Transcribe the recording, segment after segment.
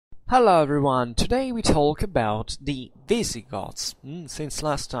Hello everyone, today we talk about the Visigoths. Since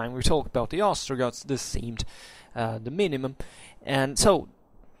last time we talked about the Ostrogoths, this seemed the minimum. And so,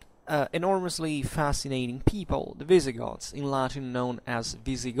 enormously fascinating people, the Visigoths, in Latin known as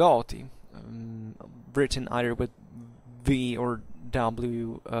Visigothi, written either with V or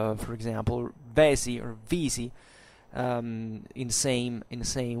W, for example, Vesi or Visi, in the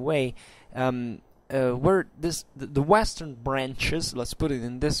same way. Were the western branches, let's put it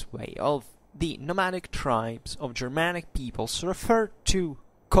in this way, of the nomadic tribes of Germanic peoples referred to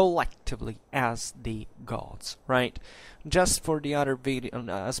collectively as the gods, right? Just for the other video,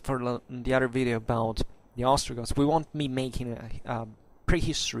 as for the other video about the Ostrogoths, we won't be making a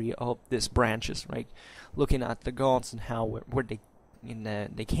prehistory of these branches, right? Looking at the gods and how where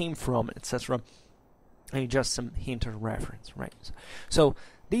they came from, etc. And just some hint of reference, right? So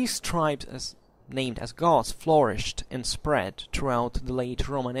these tribes, named as gods, flourished and spread throughout the late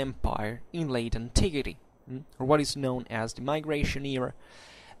Roman Empire in late antiquity, or what is known as the Migration era.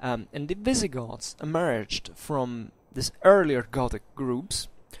 And the Visigoths emerged from these earlier Gothic groups,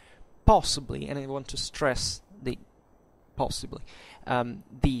 possibly, and I want to stress the possibly,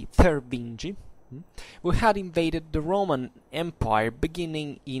 the Thervingi, who had invaded the Roman Empire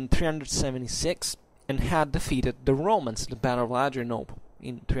beginning in 376 and had defeated the Romans at the Battle of Adrianople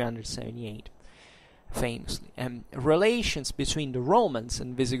in 378. Famously, relations between the Romans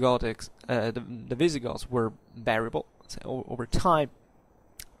and the Visigoths were variable over time,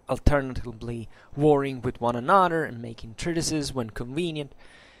 alternatively warring with one another and making treaties when convenient.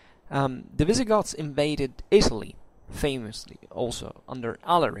 The Visigoths invaded Italy, famously also under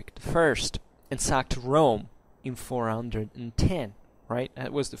Alaric I, and sacked Rome in 410. Right,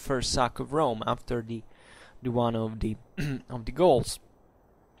 that was the first sack of Rome after the one of the of the Gauls,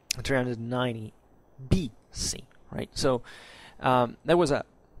 390. BC, right? So that was a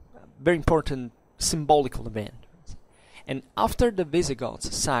very important symbolical event. And after the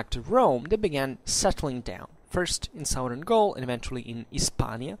Visigoths sacked Rome, they began settling down, first in southern Gaul and eventually in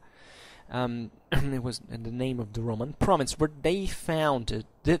Hispania. It was the name of the Roman province where they founded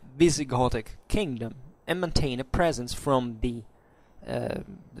the Visigothic kingdom and maintained a presence from the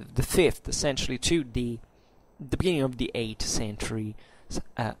 5th, essentially, to the beginning of the 8th century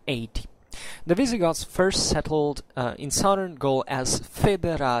AD. The Visigoths first settled in southern Gaul as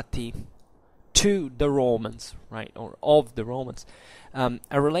federati to the Romans, right, or of the Romans,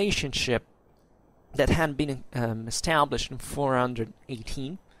 a relationship that had been established in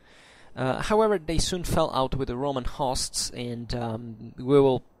 418. However, they soon fell out with the Roman hosts, and we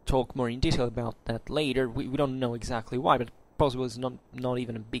will talk more in detail about that later. We don't know exactly why, but possibly it's not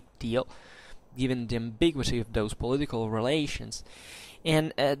even a big deal, given the ambiguity of those political relations.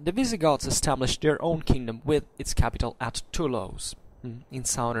 And the Visigoths established their own kingdom with its capital at Toulouse, in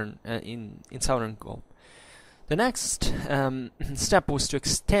southern Gaul. The next step was to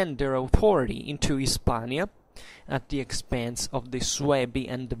extend their authority into Hispania at the expense of the Suebi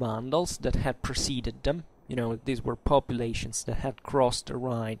and the Vandals that had preceded them. You know, these were populations that had crossed the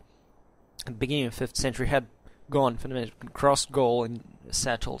Rhine at the beginning of the 5th century, had gone fundamentally crossed Gaul and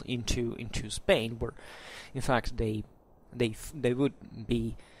settled into Spain, where in fact they would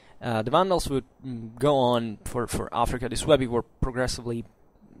be the Vandals would go on for Africa. The Suebi were progressively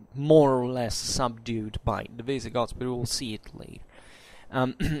more or less subdued by the Visigoths, but we will see it later.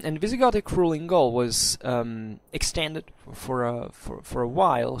 And Visigothic rule in Gaul was extended for a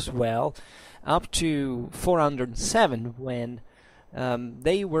while as well, up to 407, when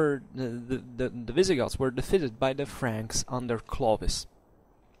the Visigoths were defeated by the Franks under Clovis,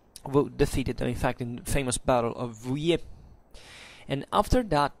 who defeated them, in fact, in the famous Battle of Vouillé. And after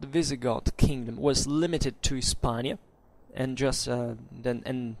that, the Visigoth kingdom was limited to Hispania, and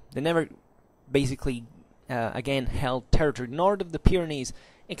they never basically again held territory north of the Pyrenees,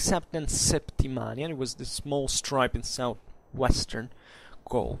 except in Septimania. It was the small stripe in southwestern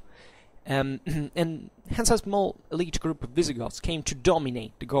Gaul. And hence a small elite group of Visigoths came to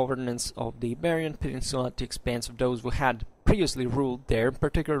dominate the governance of the Iberian Peninsula at the expense of those who had previously ruled there,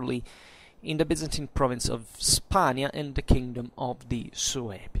 particularly in the Byzantine province of Spania and the kingdom of the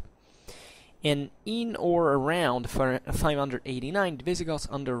Suebi. And in or around 589, the Visigoths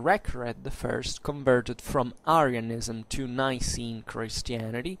under Recared I converted from Arianism to Nicene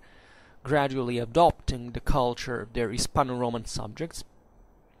Christianity, gradually adopting the culture of their Hispano-Roman subjects.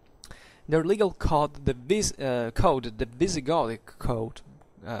 Their legal code, the Visigothic Code,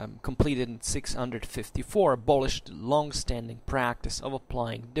 completed in 654, abolished the long-standing practice of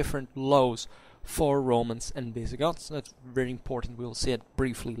applying different laws for Romans and Visigoths. That's very important. We'll see it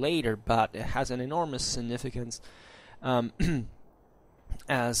briefly later, but it has an enormous significance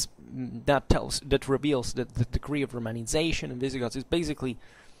as that reveals that the degree of Romanization in Visigoths is basically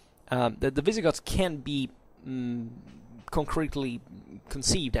that the Visigoths can be concretely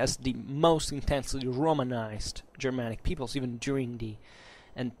conceived as the most intensely Romanized Germanic peoples, even during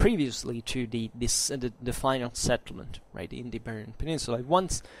and previously to the final settlement, right, in the Iberian Peninsula.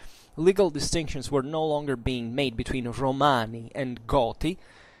 Once legal distinctions were no longer being made between Romani and Goti,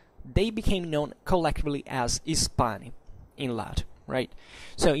 they became known collectively as Hispani in Latin, right?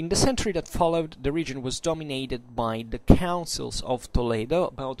 So in the century that followed, the region was dominated by the councils of Toledo,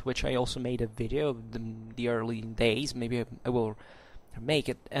 about which I also made a video of the early days. Maybe I will make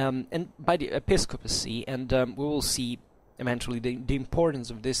it, and by the episcopacy, and we will see eventually the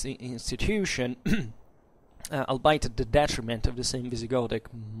importance of this institution, albeit at the detriment of the same Visigothic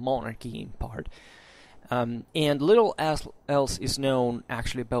monarchy in part. And little else is known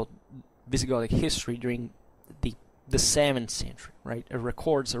actually about Visigothic history during the 7th century, right?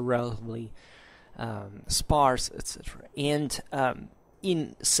 Records are relatively sparse, etc. And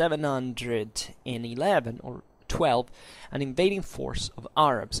in 711 or 12, an invading force of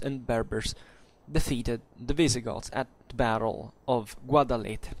Arabs and Berbers defeated the Visigoths at the Battle of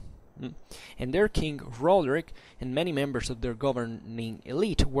Guadalete. And their king, Roderick, and many members of their governing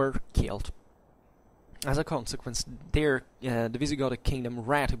elite were killed. As a consequence, the Visigothic kingdom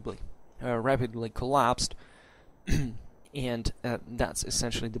rapidly collapsed, and that's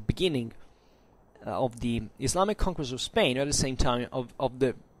essentially the beginning of the Islamic conquest of Spain, at the same time of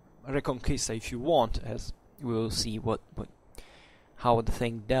the Reconquista, if you want, as we will see how the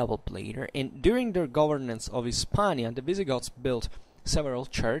thing developed later. And during their governance of Hispania, the Visigoths built several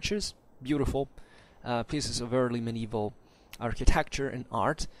churches, beautiful pieces of early medieval architecture and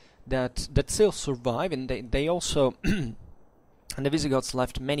art that still survive, and they also and the Visigoths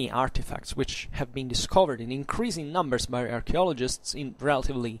left many artifacts which have been discovered in increasing numbers by archaeologists in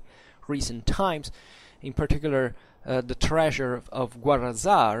relatively recent times. In particular, the treasure of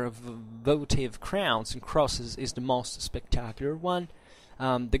Guarrazar, of votive crowns and crosses, is the most spectacular one.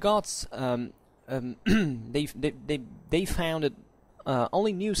 The Goths they founded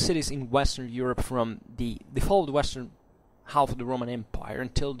only new cities in Western Europe from the followed western half of the Roman Empire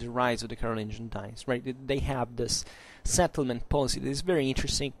until the rise of the Carolingian dynasty. Right? They have this settlement policy that is very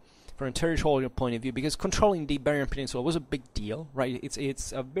interesting from a territorial point of view, because controlling the Iberian Peninsula was a big deal. Right?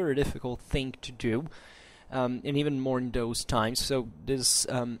 It's a very difficult thing to do. And even more in those times. So this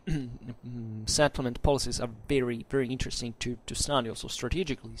settlement policies are very, very interesting to study, also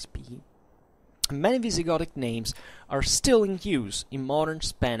strategically speaking. Many Visigothic names are still in use in modern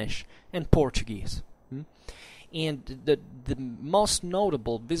Spanish and Portuguese. And the most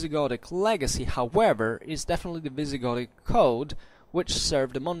notable Visigothic legacy, however, is definitely the Visigothic Code, which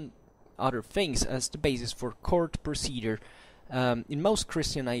served, among other things, as the basis for court procedure in most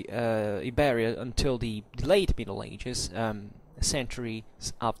Christian Iberia until the late Middle Ages, centuries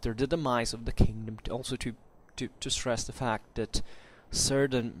after the demise of the kingdom. Also to stress the fact that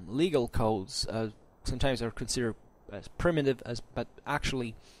certain legal codes sometimes are considered as primitive, but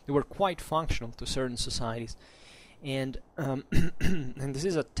actually they were quite functional to certain societies, and and this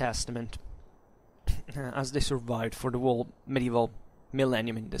is a testament as they survived for the whole medieval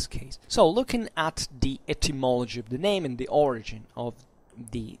millennium in this case. So, looking at the etymology of the name and the origin of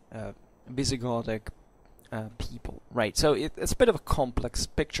the Visigothic people, right? So it's a bit of a complex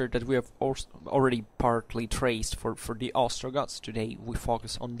picture that we have already partly traced for the Ostrogoths. Today we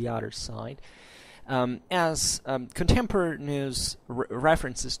focus on the other side. As contemporaneous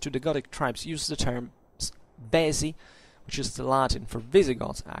references to the Gothic tribes use the terms Vesi, which is the Latin for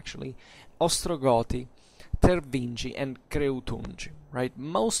Visigoths actually, Ostrogoti, Tervingi and Creutungi, right?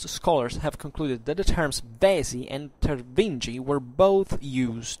 Most scholars have concluded that the terms Vesi and Tervingi were both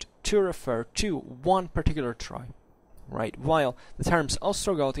used to refer to one particular tribe, right? While the terms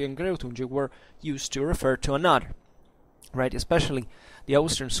Ostrogoti and Creutungi were used to refer to another, right? Especially the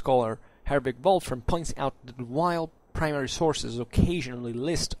Austrian scholar Herwig Wolfram points out that while primary sources occasionally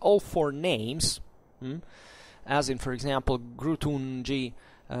list all four names, as in, for example, Grutungi,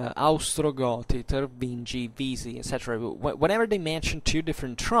 Austrogoti, Tervingi, Visi, etc. Whenever they mention two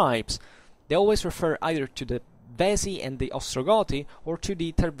different tribes, they always refer either to the Vesi and the Ostrogoti or to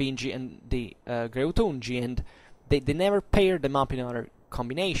the Tervingi and the Greutungi, and they never pair them up in another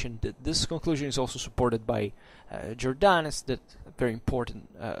combination. This conclusion is also supported by Jordanus, that very important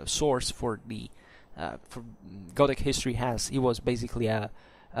source for Gothic history. He was basically a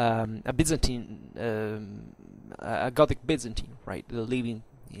Byzantine, a Gothic Byzantine, right, living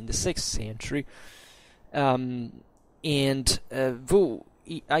in the 6th century, and who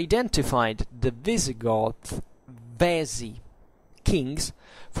identified the Visigoth Vesi kings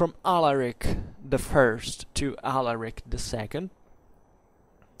from Alaric I to Alaric II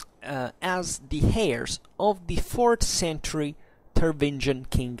as the heirs of the 4th century Tervingian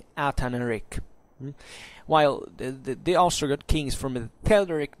king Athanaric, while the Ostrogoth kings from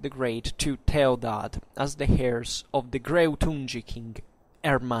Theodoric the Great to Theodad as the heirs of the Greutungi king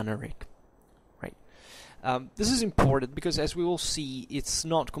Ermanaric. Right. This is important because, as we will see, it's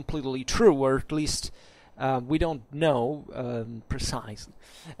not completely true, or at least we don't know precisely.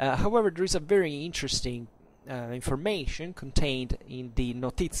 However, there is a very interesting information contained in the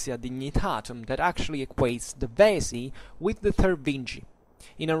Notitia Dignitatum that actually equates the Vesi with the Tervingi,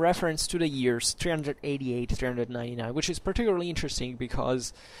 in a reference to the years 388-399, which is particularly interesting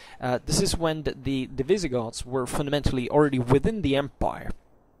because this is when the Visigoths were fundamentally already within the empire,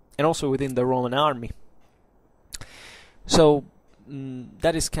 and also within the Roman army. So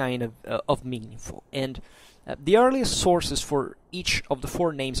that is kind of meaningful. And the earliest sources for each of the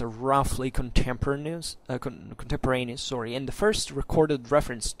 4 names are roughly contemporaneous. And the first recorded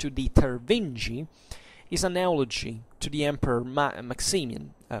reference to the Tervingi is an eulogy to the Emperor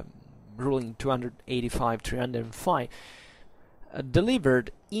Maximian, ruling 285-305,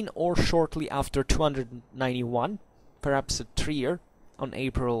 delivered in or shortly after 291, perhaps a year, on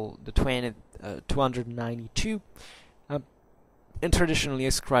April the 20th, 292, and traditionally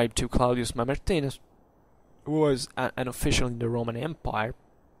ascribed to Claudius Mamertinus, who was an official in the Roman Empire.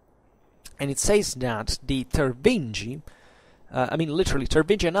 And it says that the Tervingi, literally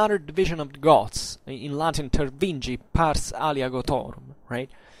Tervingi, another division of the Goths, in Latin Tervingi, pars alia Gothorum, right,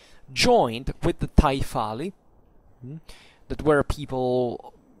 joined with the Taifali, that were a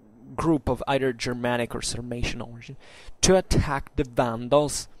people group of either Germanic or Sarmatian origin, to attack the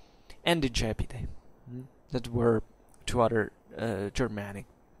Vandals and the Gepidae, that were 2 other Germanic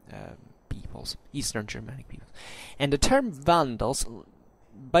peoples, Eastern Germanic peoples. And the term Vandals,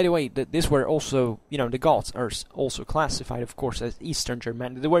 by the way, these were also, the Goths are also classified, of course, as Eastern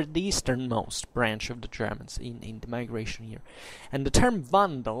Germanic. They were the easternmost branch of the Germans in the migration year. And the term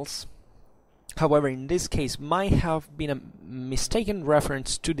Vandals, however, in this case, might have been a mistaken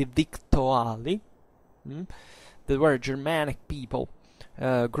reference to the Victuali, that were a Germanic people,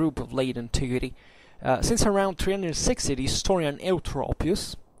 group of late antiquity. Since around 360, the historian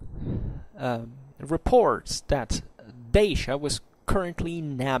Eutropius reports that Dacia was currently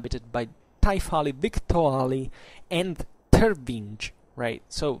inhabited by Taifali, Victuali, and Tervingi, right?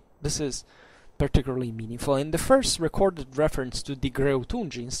 So this is particularly meaningful. And the first recorded reference to the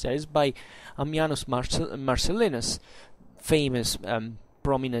Greutungi instead is by Ammianus Marcellinus, famous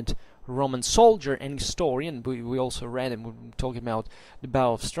prominent Roman soldier and historian. We also read him, we're talking about the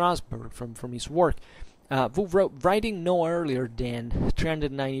Battle of Strasbourg from his work, who wrote, writing no earlier than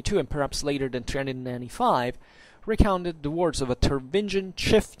 392 and perhaps later than 395, recounted the words of a Tervingian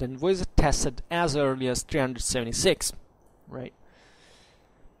chieftain who is attested as early as 376, right?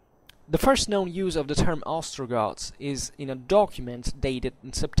 The first known use of the term Ostrogoths is in a document dated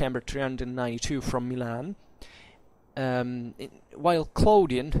in September 392 from Milan, while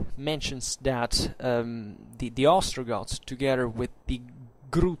Claudian mentions that the Ostrogoths, together with the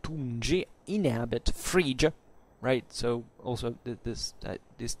Greutungi, inhabit Phrygia, right? So also this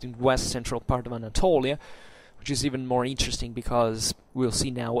distant west central part of Anatolia, which is even more interesting because we'll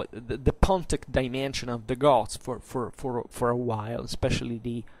see now the Pontic dimension of the Goths for a while, especially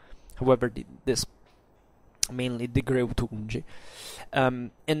this mainly the Greutungi.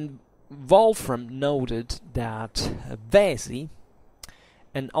 And Wolfram noted that Vesi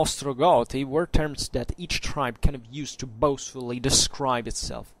and Ostrogothi were terms that each tribe kind of used to boastfully describe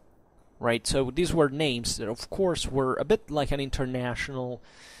itself, right? So these were names that, of course, were a bit like an international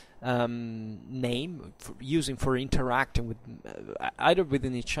name using for interacting with either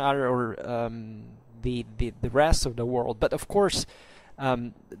within each other or the rest of the world. But of course,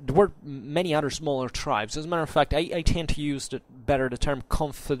 there were many other smaller tribes. As a matter of fact, I tend to use better the term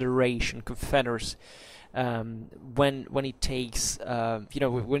confederation, confederacy, when it takes,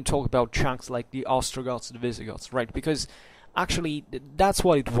 when we talk about chunks like the Ostrogoths, the Visigoths, right? Because actually, that's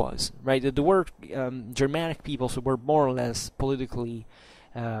what it was, right? There were Germanic peoples who were more or less politically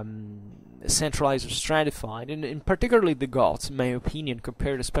centralized or stratified, and particularly the Goths, in my opinion,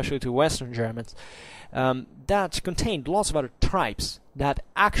 compared especially to Western Germans, that contained lots of other tribes that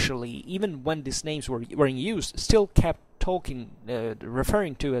actually, even when these names were in use, still kept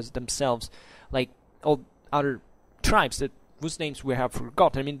referring to as themselves like all other tribes whose names we have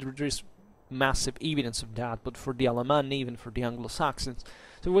forgotten. I mean, there is massive evidence of that, but for the Alemanni, even for the Anglo-Saxons,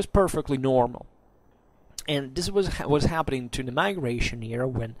 so it was perfectly normal. And this was happening to the migration era,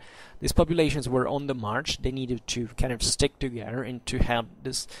 when these populations were on the march. They needed to kind of stick together and to have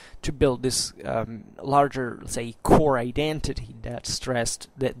this, to build this larger, let's say, core identity that stressed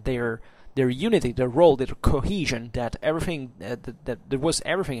that their unity, their role, their cohesion, that everything that there was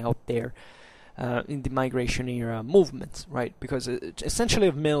everything out there in the migration era movements, right? Because essentially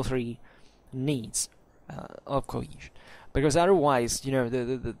of military needs of cohesion, because otherwise,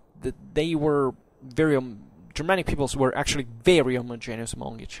 they were Germanic peoples were actually very homogeneous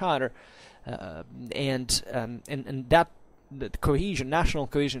among each other, and that the cohesion, national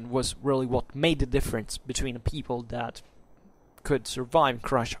cohesion, was really what made the difference between a people that could survive and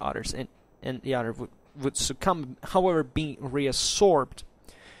crush others, and the other would succumb, however, being reabsorbed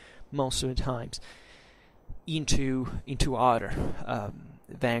most of the times into other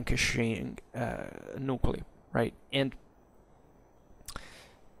vanquishing nuclei, right? And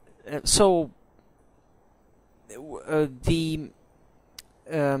so the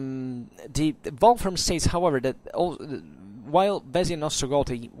Wolfram states, however, that while Vesi and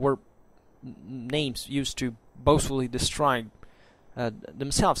Ostrogothi were names used to boastfully describe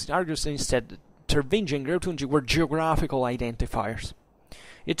themselves, it argues instead that Tervingi and Greuthungi were geographical identifiers.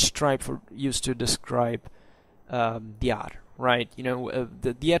 Each tribe used to describe the other, right?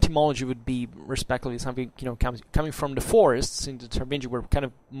 The etymology would be respectively something coming from the forests. In the Tervingi were kind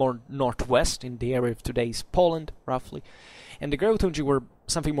of more northwest, in the area of today's Poland, roughly, and the Greuthungi were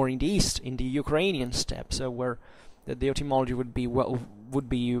something more in the east, in the Ukrainian steppe. So where the etymology would be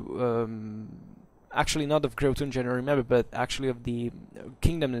actually not of Greuthungi, I remember, but actually of the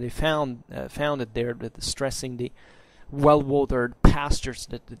kingdom that they founded there, that stressing the well-watered pastures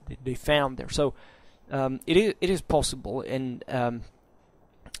that they found there. So it is possible, and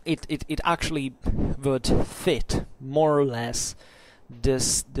it actually would fit more or less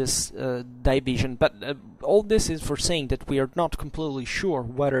this division. But all this is for saying that we are not completely sure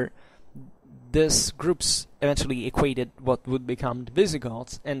whether these groups eventually equated what would become the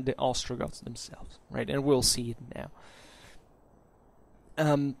Visigoths and the Ostrogoths themselves, right? And we'll see it now.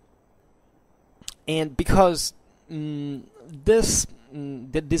 And because the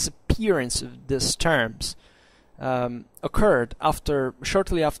disappearance of these terms occurred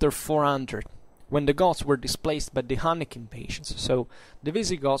shortly after 400, when the Goths were displaced by the Hunnic invasions. So the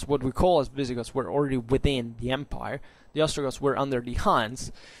Visigoths, what we call as Visigoths, were already within the empire. The Ostrogoths were under the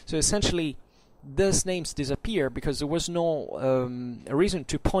Huns. So essentially, these names disappear because there was no reason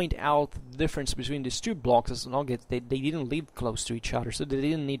to point out the difference between these two blocks, as long as they didn't live close to each other, so they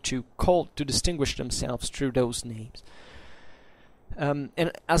didn't need to distinguish themselves through those names. And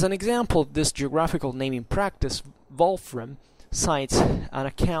as an example of this geographical naming practice, Wolfram cites an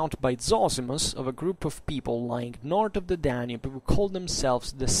account by Zosimus of a group of people lying north of the Danube who called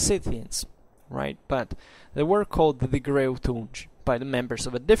themselves the Scythians, right? But they were called the Greuthungi by the members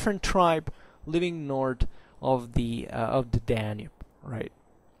of a different tribe living north of the Danube, right?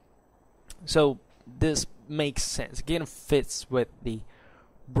 So this makes sense. Again, fits with the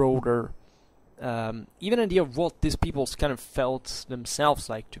broader even idea of what these peoples kind of felt themselves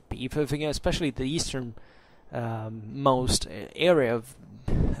like to be. Especially the eastern most area of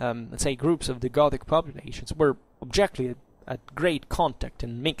let's say groups of the Gothic populations were objectively at great contact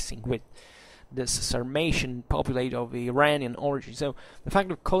and mixing with this Sarmatian populate of Iranian origin. So the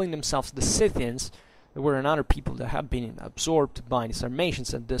fact of calling themselves the Scythians, there were another people that had been absorbed by the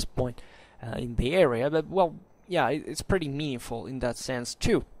Sarmatians at this point in the area. But well, yeah, it's pretty meaningful in that sense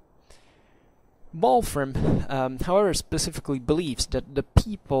too. Wolfram, however, specifically believes that the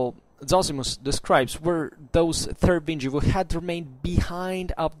people Zosimus describes were those Tervingi who had remained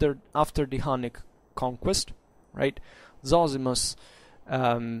behind after the Hunnic conquest, right? Zosimus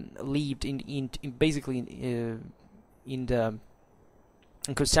lived in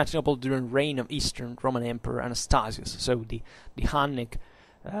Constantinople during the reign of Eastern Roman Emperor Anastasius. So the Hunnic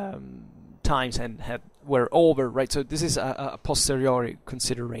times were over, right? So this is a posteriori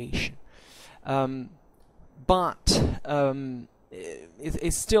consideration. But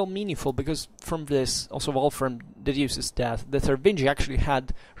it's still meaningful because from this also Wolfram deduces that the Tervingi actually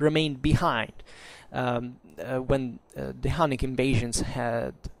had remained behind when the Hunnic invasions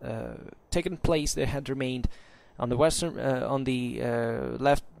had taken place. They had remained on the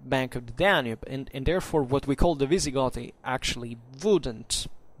left bank of the Danube, and therefore what we call the Visigothi actually wouldn't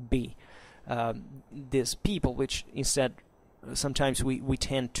be this people, which instead sometimes we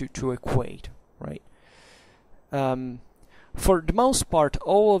tend to equate, right? For the most part,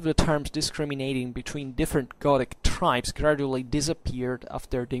 all of the terms discriminating between different Gothic tribes gradually disappeared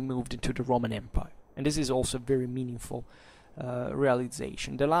after they moved into the Roman Empire. And this is also very meaningful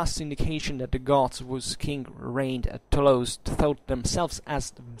realization. The last indication that the Goths whose king reigned at Toulouse thought themselves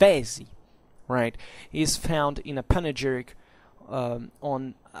as Vesi, right, is found in a panegyric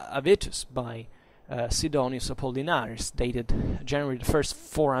on Avitus by Sidonius Apollinaris, dated January the 1st,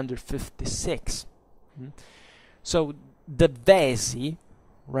 456. So the Vesi,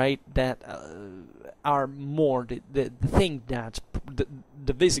 right, that are more the thing that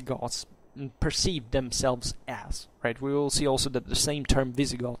the Visigoths perceived themselves as, right? We will see also that the same term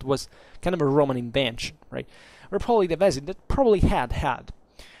Visigoth was kind of a Roman invention, right? Or probably the Vesi that probably had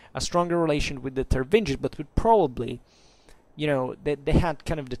a stronger relation with the Tervingians, but would probably, they had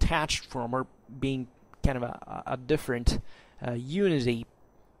kind of detached from, or being kind of a different unity,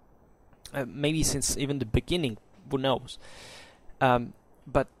 maybe since even the beginning, who knows?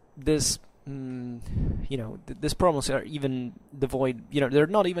 But this, these problems are even devoid, they're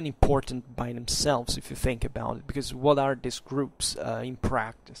not even important by themselves if you think about it, because what are these groups in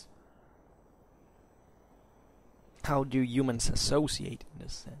practice? How do humans associate in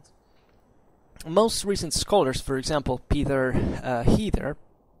this sense? Most recent scholars, for example, Peter Heather,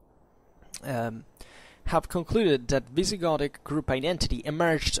 have concluded that Visigothic group identity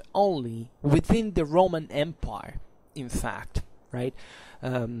emerged only within the Roman Empire, in fact, right?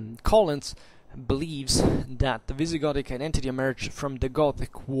 Collins believes that the Visigothic identity emerged from the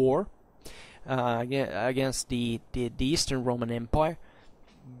Gothic War against the Eastern Roman Empire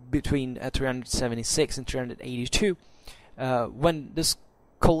between 376 and 382, when this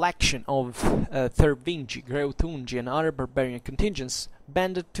collection of Thervingi, Greutungi, and other barbarian contingents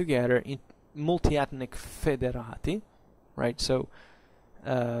banded together in multi-ethnic federati, right? So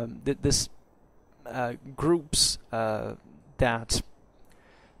this groups that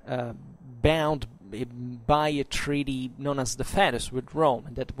bound by a treaty known as the Fedus with Rome,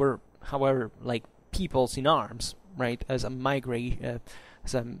 and that were, however, like peoples in arms, right? As a migrating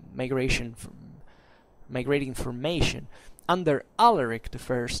formation under Alaric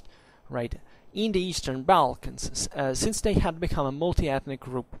I, right? In the Eastern Balkans, since they had become a multi-ethnic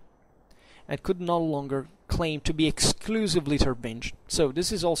group and could no longer claim to be exclusively Tervingian. So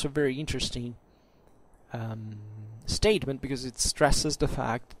this is also very interesting statement, because it stresses the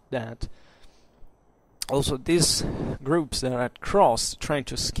fact that also these groups that had crossed, trying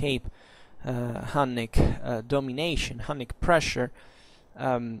to escape Hunnic domination, Hunnic pressure,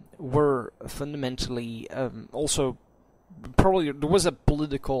 were fundamentally also probably there was a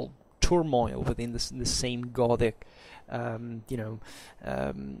political turmoil within the same Gothic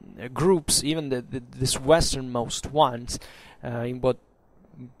groups, even this westernmost ones, in what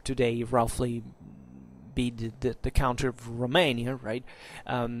today roughly be the country of Romania, right?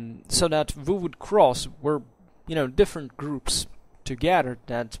 So that we would cross were different groups together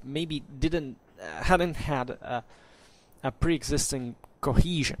that maybe hadn't had a pre-existing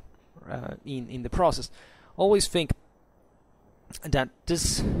cohesion in the process. Always think that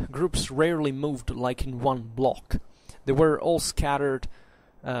these groups rarely moved like in one block. They were all scattered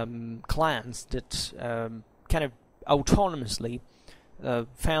clans that kind of autonomously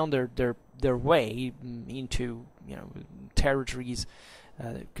found their way into territories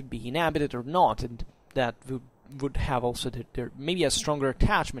that could be inhabited or not, and that would have also their maybe a stronger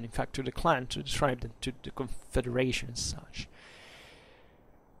attachment, in fact, to the clan, to the tribe, than to the confederation as such.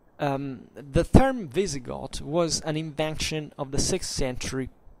 The term Visigoth was an invention of the 6th century.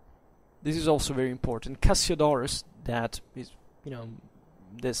 This is also very important. Cassiodorus, that is,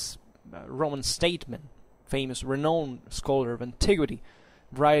 this Roman statesman, famous, renowned scholar of antiquity,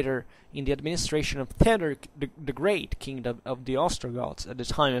 writer in the administration of Theodoric the Great, king of the Ostrogoths at the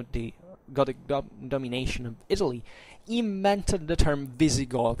time of the Gothic domination of Italy, invented the term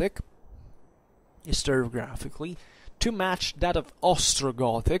Visigothic, historiographically, to match that of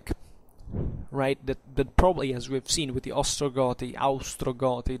Ostrogothic, right? That probably, as we've seen with the Ostrogothi,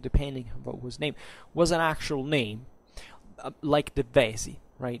 Austrogothi, depending on what was named, was an actual name, like the Vesi,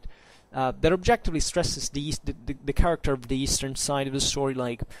 right? That objectively stresses the character of the eastern side of the story,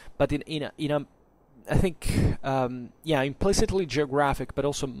 but in a I think implicitly geographic, but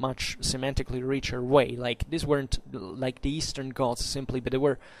also much semantically richer way. Like, these weren't like the Eastern Goths simply, but they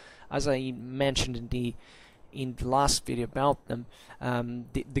were, as I mentioned in the last video about them,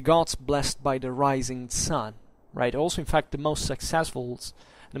 the gods blessed by the rising sun, right? Also, in fact, the most successful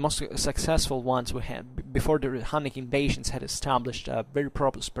ones we had before the Hunnic invasions had established a very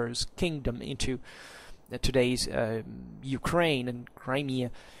prosperous kingdom into today's Ukraine and Crimea,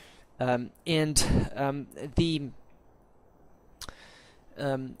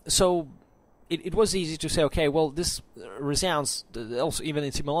 so it was easy to say, okay, well, this resounds also even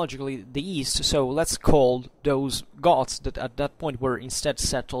etymologically the East, so let's call those Goths that at that point were instead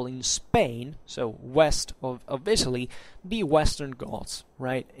settled in Spain, so west of Italy, the Western Goths,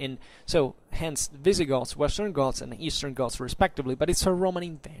 right? And so hence Visigoths, Western Goths, and Eastern Goths respectively, but it's a Roman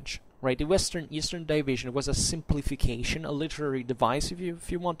invention, right? The Western-Eastern division was a simplification, a literary device,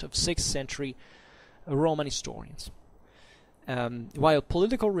 if you want, of 6th century Roman historians. While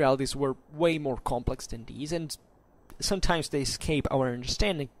political realities were way more complex than these, and sometimes they escape our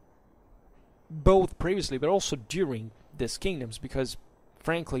understanding, both previously but also during these kingdoms, because,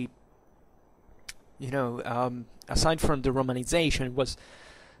 frankly, aside from the Romanization, it was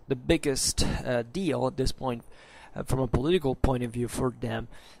the biggest deal at this point from a political point of view for them.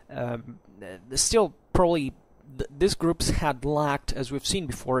 Still, probably, these groups had lacked, as we've seen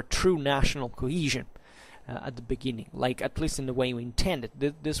before, a true national cohesion. At the beginning, like at least in the way we intended.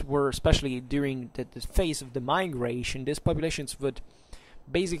 This were, especially during the phase of the migration, these populations would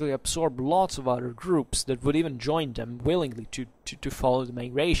basically absorb lots of other groups that would even join them willingly to follow the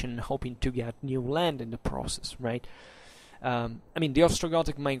migration, hoping to get new land in the process, right? The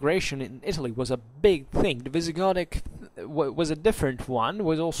Ostrogothic migration in Italy was a big thing. The Visigothic was a different one,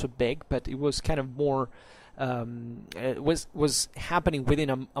 was also big, but it was kind of more, was happening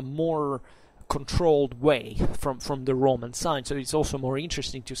within a more controlled way from the Roman side, so it's also more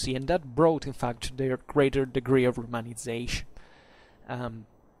interesting to see, and that brought in fact their greater degree of Romanization,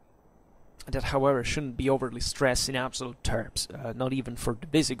 that however shouldn't be overly stressed in absolute terms, not even for the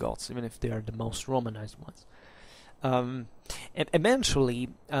Visigoths, even if they are the most Romanized ones. And eventually,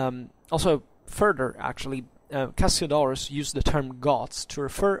 also further actually, Cassiodorus used the term Goths to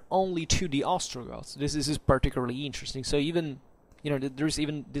refer only to the Ostrogoths. This is particularly interesting, so even there's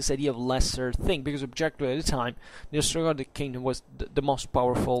even this idea of lesser thing, because objectively at the time, the Ostrogothic kingdom was the most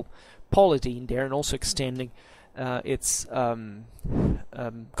powerful polity in there, and also extending its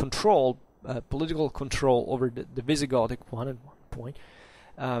control, political control over the Visigothic one at one point.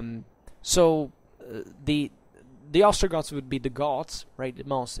 The Ostrogoths would be the Goths, right, the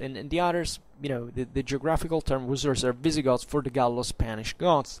most, and the others, the geographical term was reserved Visigoths for the Gallo-Spanish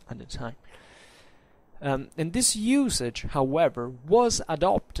Goths at the time. And this usage, however, was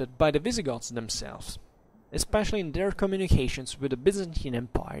adopted by the Visigoths themselves, especially in their communications with the Byzantine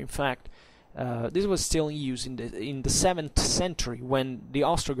Empire. In fact, this was still in use in the 7th century when the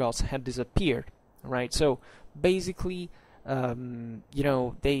Ostrogoths had disappeared, right? So basically,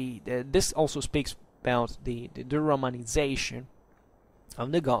 this also speaks about the Romanization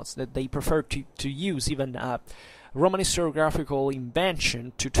of the Goths, that they preferred to use even Roman historiographical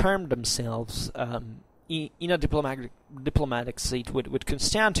invention to term themselves in a diplomatic seat with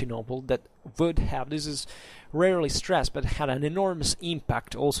Constantinople, that would have, this is rarely stressed, but had an enormous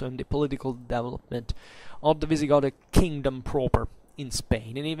impact also on the political development of the Visigothic kingdom proper in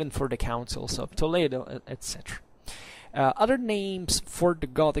Spain, and even for the councils of Toledo, etc. Other names for the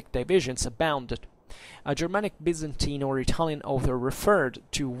Gothic divisions abounded. A Germanic, Byzantine, or Italian author referred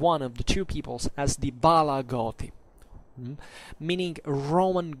to one of the two peoples as the Vala Gothi, meaning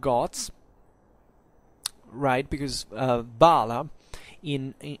Roman Goths, right? Because Vala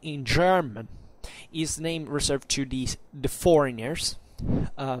in German is the name reserved to the foreigners,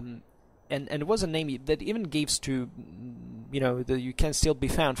 and it was a name that even gives to, you can still be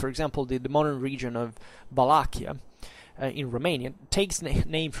found. For example, the modern region of Wallachia in Romania takes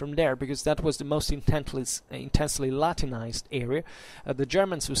name from there, because that was the most intensely Latinized area. The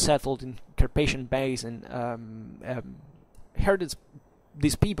Germans who settled in Carpathian Basin heard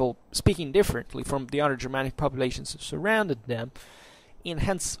these people speaking differently from the other Germanic populations who surrounded them, and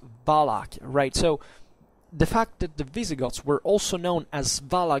hence Wallach, right? So the fact that the Visigoths were also known as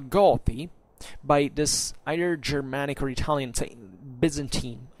Valagothi by this either Germanic or Italian, say,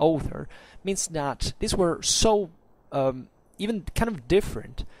 Byzantine author means that these were so even kind of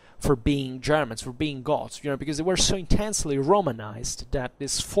different for being Germans, for being Goths, because they were so intensely Romanized that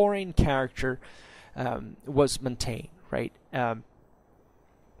this foreign character was maintained, right?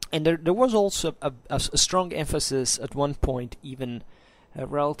 And there was also a strong emphasis at one point, even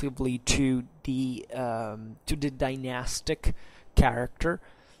relatively to the dynastic character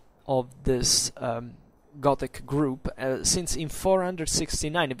of this Gothic group, since in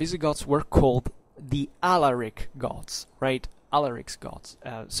 469 the Visigoths were called the Alaric Goths, right? Alaric's Goths,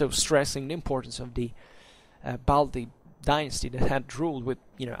 so stressing the importance of the Baldi dynasty that had ruled with,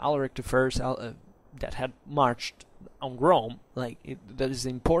 Alaric I, that had marched on Rome. That is the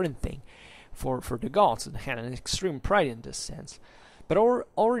important thing for the Goths, and had an extreme pride in this sense. But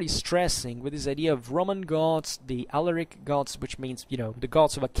already stressing with this idea of Roman gods, the Alaric gods, which means, the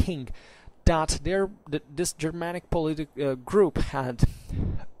gods of a king, that this Germanic group had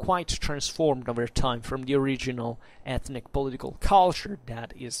quite transformed over time from the original ethnic political culture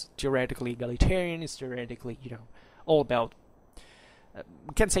that is theoretically egalitarian, is theoretically, all about,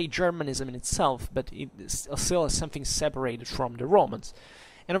 we can't say Germanism in itself, but it still is something separated from the Romans.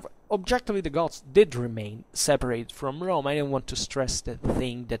 And objectively, the Goths did remain separated from Rome. I don't want to stress that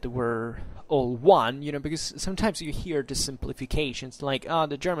thing that they were all one, because sometimes you hear the simplifications, like,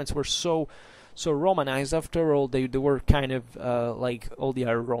 the Germans were so Romanized. After all, they were kind of like all the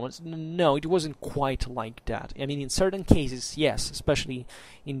other Romans. No, it wasn't quite like that. I mean, in certain cases, yes, especially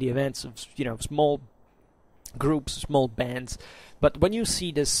in the events of, small groups, small bands. But when you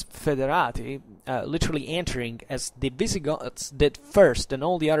see this federati literally entering, as the Visigoths did first, and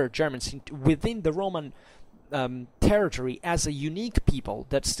all the other Germans within the Roman territory, as a unique people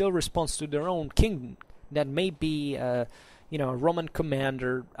that still responds to their own kingdom, that may be a Roman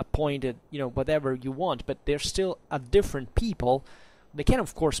commander appointed, whatever you want, but they're still a different people. They can,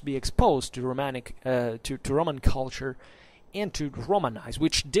 of course, be exposed to to Roman culture and to Romanize,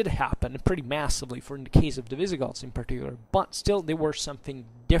 which did happen pretty massively in the case of the Visigoths in particular, but still they were something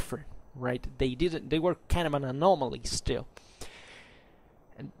different, right? They were kind of an anomaly still.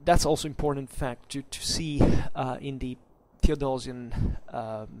 And that's also important fact to see in the Theodosian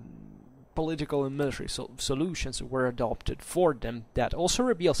political and military solutions that were adopted for them, that also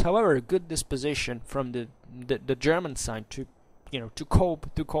reveals, however, a good disposition from the German side to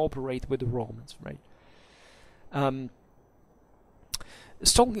cooperate with the Romans, right?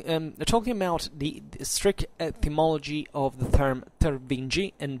 Talking about the strict etymology of the term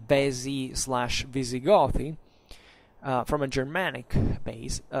Tervingi and Vesi/Visigothi from a Germanic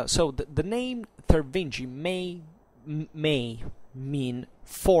base. So the name Tervingi may mean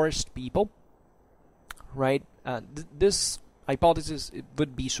forest people, right? This hypothesis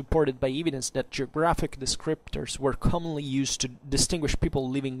would be supported by evidence that geographic descriptors were commonly used to distinguish people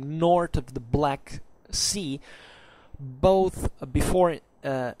living north of the Black Sea, both before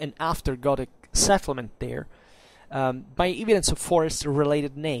and after Gothic settlement there, by evidence of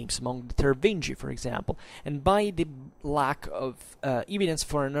forest-related names among the Tervingi, for example, and by the lack of evidence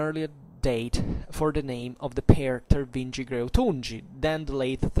for an earlier date for the name of the pair Tervingi-Greutungi, than the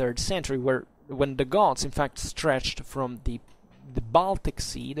late 3rd century, when the Goths, in fact, stretched from the Baltic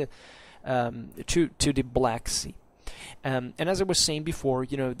Sea to the Black Sea. And as I was saying before,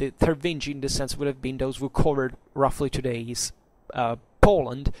 the Tervingi, in this sense, would have been those who covered roughly today's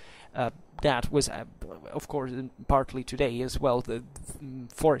Poland. That was, of course, partly today as well, the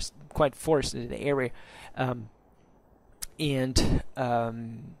quite forested area, and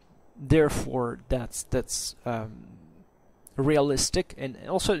therefore that's realistic. And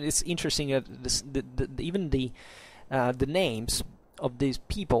also, it's interesting that even the names of these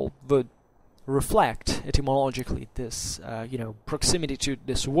people would reflect etymologically this proximity to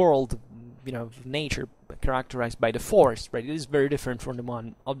this world, nature characterized by the forest, right? It is very different from the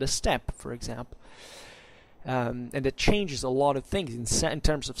one of the steppe, for example, and it changes a lot of things in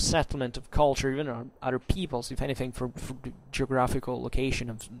terms of settlement of culture, even other peoples, if anything, for the geographical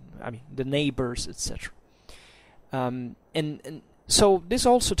location of, the neighbors, etc. And so this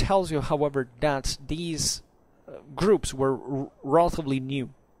also tells you, however, that these groups were relatively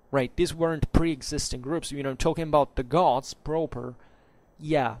new, right? These weren't pre-existing groups. Talking about the Goths proper,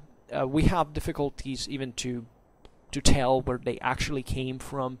 we have difficulties even to tell where they actually came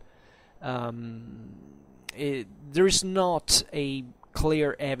from. There is not a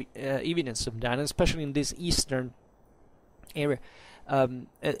clear evidence of that, especially in this eastern area.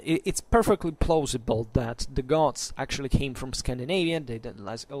 It's perfectly plausible that the Goths actually came from Scandinavia. They,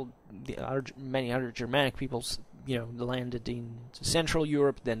 many other Germanic peoples, landed in Central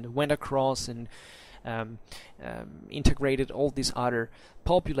Europe, then went across and integrated all these other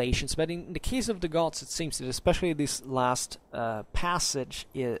populations. But in the case of the Goths, it seems that especially this last passage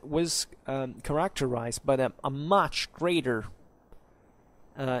was characterized by a much greater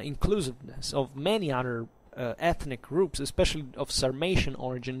inclusiveness of many other ethnic groups, especially of Sarmatian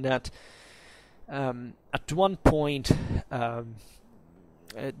origin, that at one point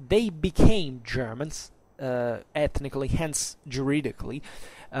they became Germans ethnically, hence juridically.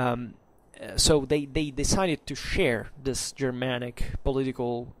 So they decided to share this Germanic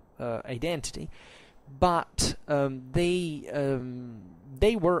political identity, but they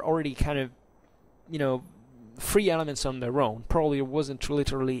were already kind of free elements on their own. Probably it wasn't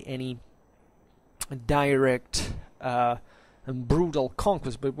literally any direct and brutal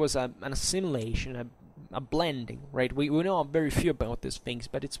conquest, but it was an assimilation, a blending, right? We know very few about these things,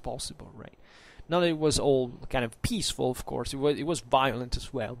 but it's possible, right? Not that it was all kind of peaceful, of course. It was violent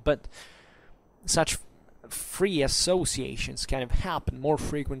as well, but such free associations kind of happen more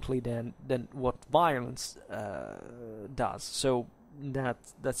frequently than what violence does. So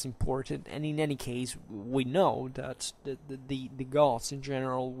that's important. And in any case, we know that the Goths in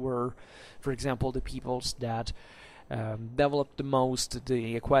general were, for example, the peoples that developed the most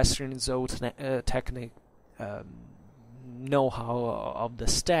the equestrian technique, know-how of the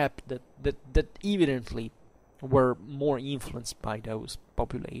steppe, that evidently were more influenced by those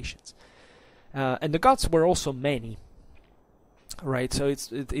populations. And the Goths were also many, right? So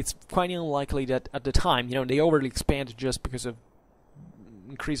it's quite unlikely that at the time, they overly expanded just because of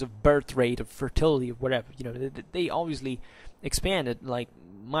increase of birth rate, of fertility, of whatever. They obviously expanded like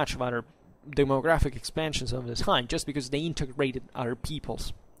much of other demographic expansions of the time, just because they integrated other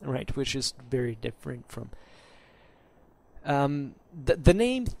peoples, right? Which is very different from. The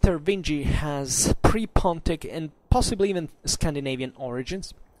name Thervingi has pre-Pontic and possibly even Scandinavian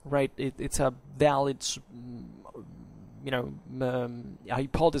origins, right? It's a valid,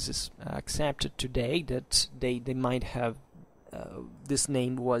 hypothesis accepted today that they might have this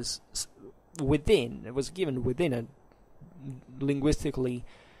name was given within a linguistically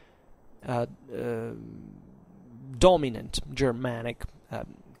dominant Germanic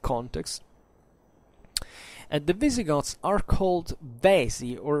context. The Visigoths are called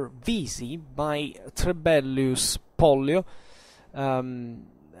Vesi or Visi by Trebellius Pollio,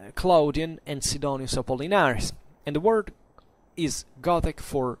 Claudian, and Sidonius Apollinaris. And the word is Gothic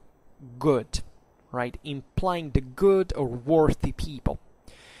for good, right? Implying the good or worthy people,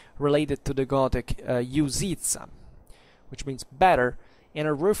 related to the Gothic Iusitsa, which means better, and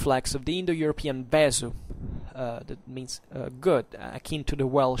a reflex of the Indo-European Vesu, that means good, akin to the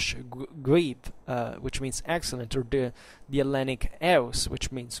Welsh Gwyb, which means excellent, or the Hellenic Eus,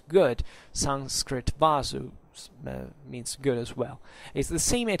 which means good. Sanskrit Vasu means good as well. It's the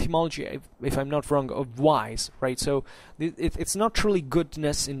same etymology, if I'm not wrong, of wise, right? So it's not truly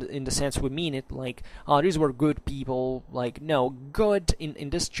goodness in the sense we mean it, like, these were good people. Like, no, good in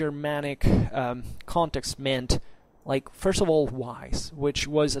this Germanic context meant, like, first of all, wise, which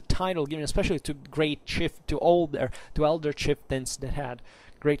was a title given especially to elder chieftains that had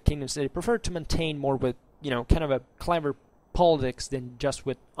great kingdoms. They preferred to maintain more with, kind of a clever politics than just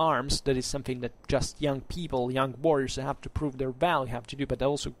with arms. That is something that just young people, young warriors that have to prove their value have to do, but that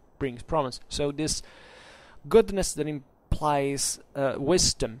also brings promise. So this goodness that implies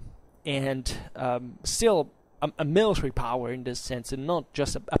wisdom and still a military power in this sense, and not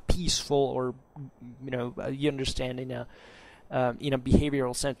just a peaceful, or you understand, in a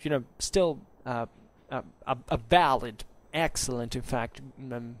behavioral sense, still a valid, excellent, in fact,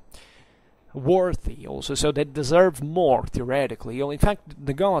 worthy also, so they deserve more theoretically. In fact,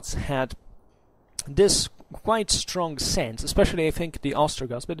 the Goths had this quite strong sense, especially I think the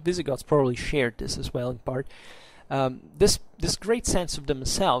Ostrogoths, but the Visigoths probably shared this as well in part. This great sense of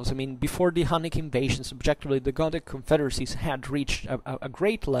themselves. I mean, before the Hunnic invasions, objectively, the Gothic confederacies had reached a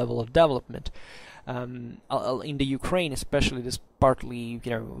great level of development. In the Ukraine, especially, this partly,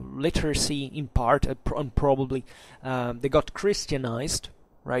 literacy in part, and probably they got Christianized.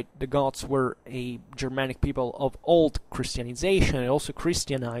 Right, the Goths were a Germanic people of old Christianization, and also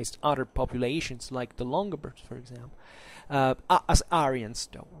Christianized other populations like the Longobards, for example, as Arians,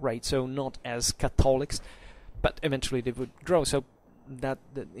 though. Right, so not as Catholics. But eventually they would grow. So that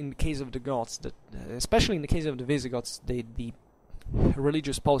in the case of the Goths, especially in the case of the Visigoths, the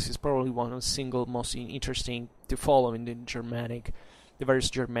religious policy is probably one of the single most interesting to follow in the various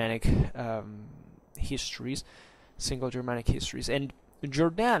Germanic histories, single Germanic histories. And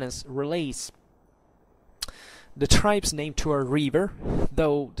Jordanus relates the tribe's name to a river,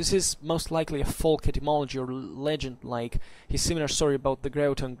 though this is most likely a folk etymology or legend, like his similar story about the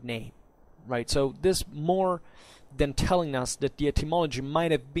Greutung name. Right, so this more than telling us that the etymology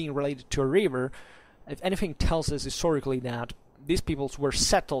might have been related to a river, if anything, tells us historically that these peoples were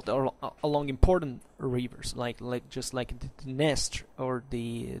settled along important rivers, like the Dnestr or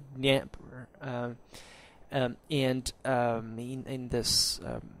the Dnieper, in this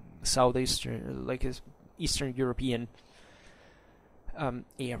southeastern, like Eastern European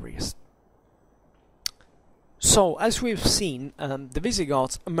areas. So, as we've seen, the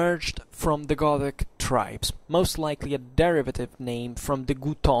Visigoths emerged from the Gothic tribes, most likely a derivative name from the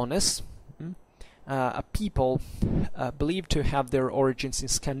Gutones, a people believed to have their origins in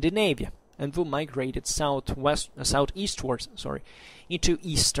Scandinavia, and who migrated southeastwards into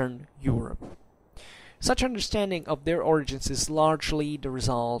Eastern Europe. Such understanding of their origins is largely the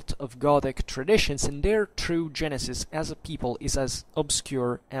result of Gothic traditions, and their true genesis as a people is as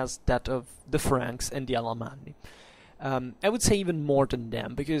obscure as that of the Franks and the Alemanni. I would say even more than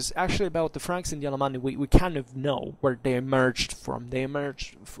them, because actually about the Franks and the Alemanni, we kind of know where they emerged from. They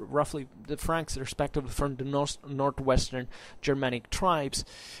emerged roughly, the Franks respectively from the northwestern Germanic tribes,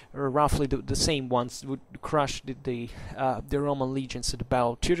 or roughly the same ones would crush the Roman legions at the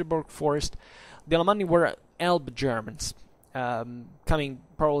Battle of Teutoburg Forest. The Alemanni were Elbe Germans, coming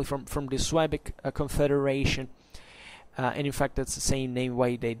probably from the Suebic Confederation, and in fact that's the same name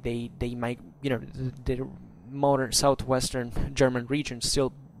way they might, the modern southwestern German region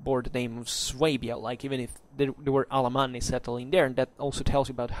still bore the name of Swabia, like even if there were Alemanni settling there, and that also tells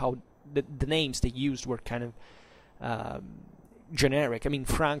you about how the names they used were kind of generic. I mean,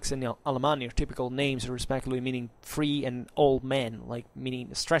 Franks and Alemanni are typical names, respectively meaning free and old men, like meaning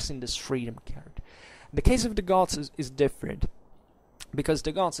stressing this freedom card. The case of the Goths is different, because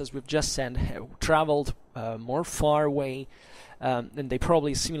the Goths, as we've just said, have traveled more far away, and they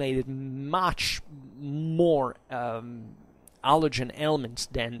probably assimilated much more allogen elements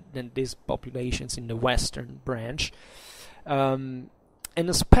than these populations in the western branch. And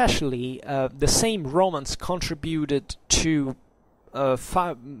especially the same Romans contributed to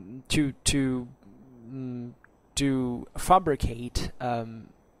fabricate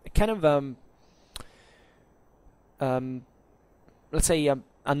kind of let's say a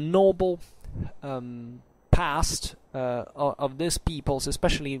noble past of these peoples,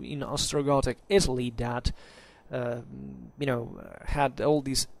 especially in Ostrogothic Italy, that had all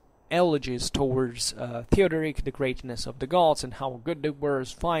these elegies towards Theodoric, the greatness of the Goths, and how good they were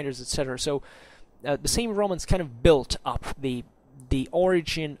as fighters, etc. So the same Romans kind of built up the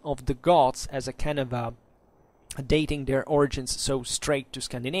origin of the Goths as a kind of dating their origins so straight to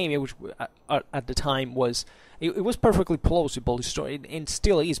Scandinavia, which at the time was it was perfectly plausible, and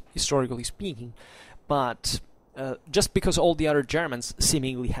still is, historically speaking, but just because all the other Germans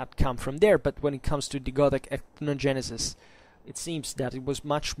seemingly had come from there. But when it comes to the Gothic ethnogenesis, it seems that it was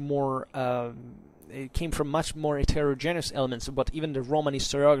much more it came from much more heterogeneous elements, what even the Roman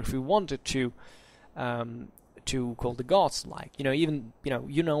historiography wanted to call the Goths like. Even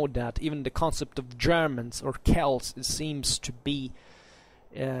that even the concept of Germans or Celts, it seems to be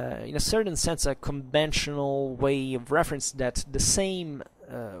in a certain sense a conventional way of reference, that the same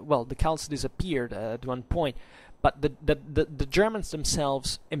the Celts disappeared at one point, but the Germans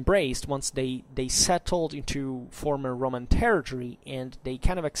themselves embraced once they settled into former Roman territory, and they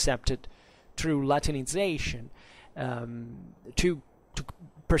kind of accepted through Latinization to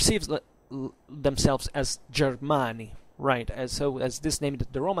perceive themselves as Germani, right? As this name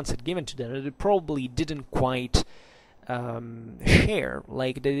that the Romans had given to them, they probably didn't quite share,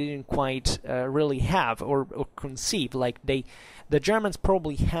 like they didn't quite really have or conceive, like the Germans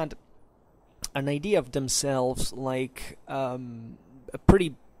probably had an idea of themselves like a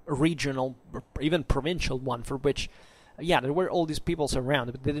pretty regional or even provincial one, for which there were all these peoples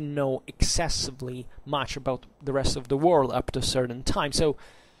around, but they didn't know excessively much about the rest of the world up to a certain time. So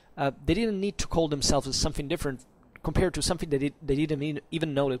they didn't need to call themselves as something different compared to something that they didn't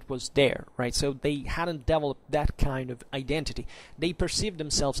even know that was there, right? So they hadn't developed that kind of identity. They perceived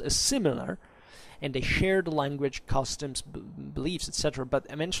themselves as similar, and they shared language, customs, beliefs, etc. But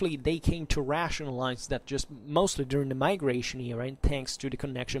eventually they came to rationalize that just mostly during the migration era, and thanks to the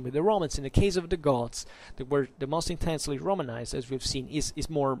connection with the Romans. In the case of the Goths, that were the most intensely Romanized, as we've seen,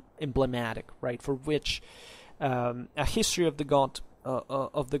 is more emblematic, right? For which a history of the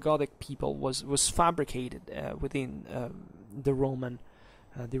Gothic people was fabricated within the Roman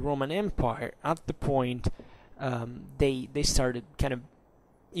Empire at the point they started kind of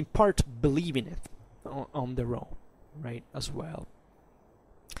in part believing it on their own, right, as well.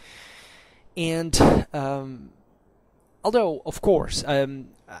 And although, of course,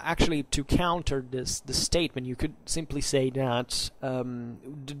 actually to counter this statement, you could simply say that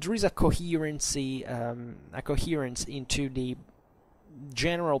there is a coherence into the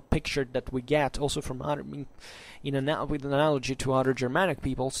general picture that we get also from other, with an analogy to other Germanic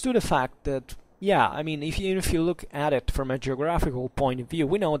peoples, to the fact that if you look at it from a geographical point of view,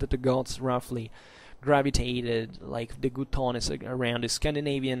 we know that the Goths roughly gravitated like the Guttones around the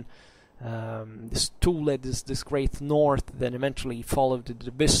Scandinavian this Thule, this great north, then eventually followed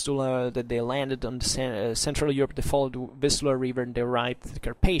the Vistula, that they landed on the Central Europe, they followed the Vistula River, and they arrived at the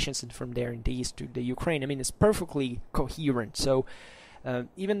Carpathians, and from there in the east to the Ukraine. It's perfectly coherent. So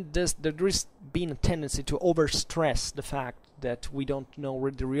even there is been a tendency to overstress the fact that we don't know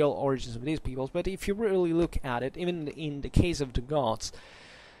the real origins of these peoples. But if you really look at it, even in the case of the Goths,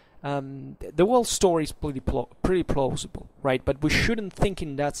 the whole story is pretty plausible, right? But we shouldn't think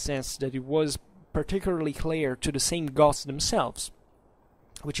in that sense that it was particularly clear to the same Goths themselves,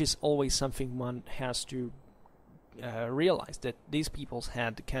 which is always something one has to realized that these peoples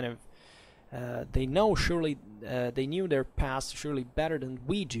had kind of they knew their past surely better than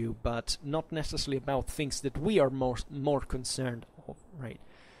we do, but not necessarily about things that we are more concerned of, right?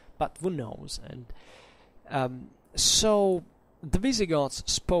 But who knows? And so the Visigoths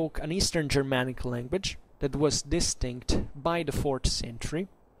spoke an Eastern Germanic language that was distinct by the 4th century.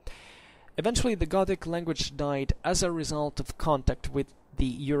 Eventually, the Gothic language died as a result of contact with the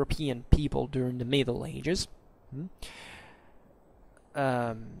European people during the Middle Ages.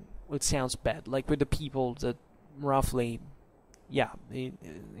 It sounds bad, like with the people that roughly,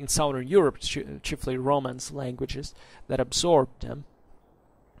 in Southern Europe, chiefly Romance languages that absorbed them.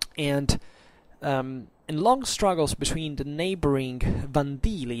 And in long struggles between the neighboring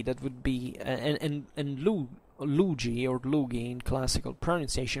Vandili, that would be, and Lugi, or Lugi in classical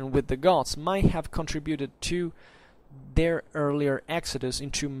pronunciation, with the Goths, might have contributed to their earlier exodus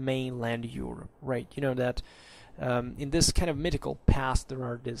into mainland Europe, right? You know that in this kind of mythical past there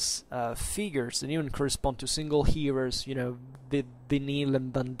are these figures that even correspond to single heroes, you know, Vinil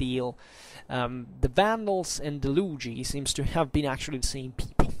and Vandil. The Vandals and the Lugi seems to have been actually the same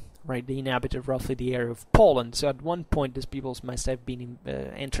people, right? They inhabited roughly the area of Poland, so at one point these peoples must have been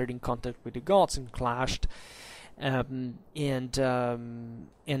entered in contact with the Goths and clashed, and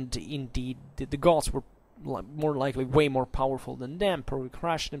indeed the Goths were more likely way more powerful than them, probably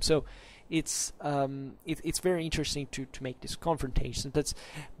crushed them. So it's very interesting to make this confrontation.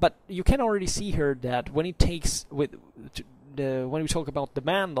 But you can already see here that when it takes when we talk about the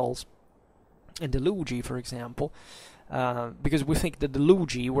Vandals and the Lugi, for example, because we think that the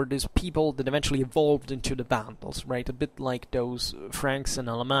Lugi were these people that eventually evolved into the Vandals, right? A bit like those Franks and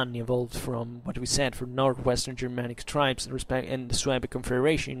Alemanni evolved from what we said from northwestern Germanic tribes and the Suebic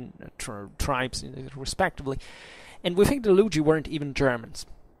Confederation tribes, respectively. And we think the Lugi weren't even Germans,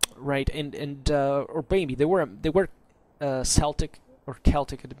 right? Or maybe they were Celtic or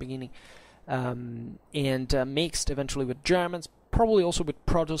Celtic at the beginning, and mixed eventually with Germans, probably also with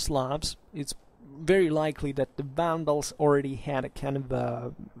Proto-Slavs. It's very likely that the Vandals already had a kind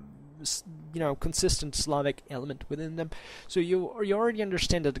of consistent Slavic element within them. So you already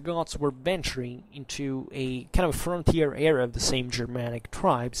understand that the Goths were venturing into a kind of frontier area of the same Germanic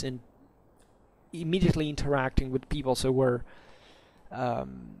tribes and immediately interacting with people who were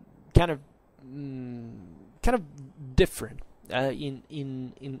kind of different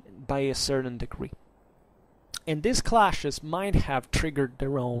in by a certain degree. And these clashes might have triggered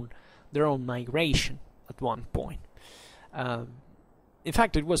their own migration at one point. In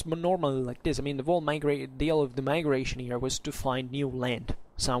fact, it was normally like this. I mean, the whole deal of the migration here was to find new land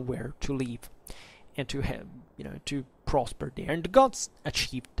somewhere to live and to have, to prosper there. And the Goths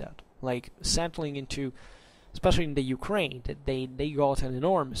achieved that, like settling into, especially in the Ukraine, that they got an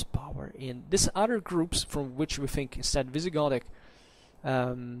enormous power. And these other groups, from which we think instead Visigothic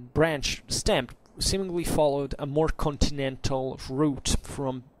branch stemmed, seemingly followed a more continental route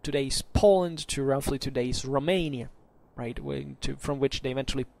from today's Poland to roughly today's Romania, right? From which they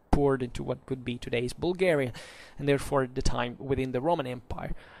eventually poured into what would be today's Bulgaria, and therefore at the time within the Roman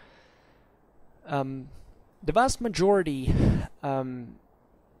Empire. The vast majority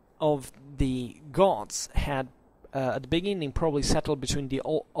of the Goths had at the beginning probably settled between the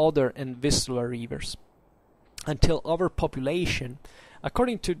Oder and Vistula rivers, until overpopulation,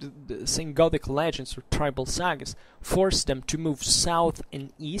 according to the same Gothic legends or tribal sagas, forced them to move south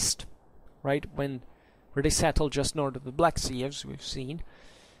and east, right, where they settled just north of the Black Sea, as we've seen.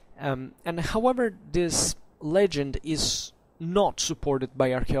 And however, this legend is not supported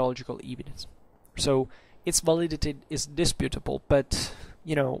by archaeological evidence, so its validity is disputable. But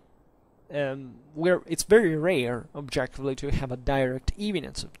it's very rare, objectively, to have a direct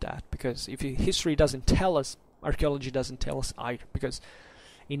evidence of that, because if history doesn't tell us, archaeology doesn't tell us either, because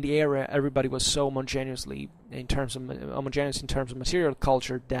in the area everybody was so homogeneous in terms of material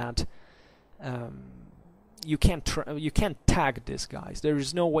culture that you can't tag these guys. There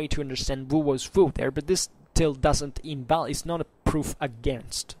is no way to understand who was who there, but this still doesn't invalidate. It's not a proof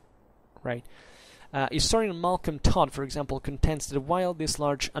against, right? Historian Malcolm Todd, for example, contends that while this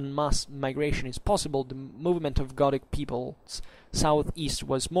large en masse migration is possible, the movement of Gothic peoples southeast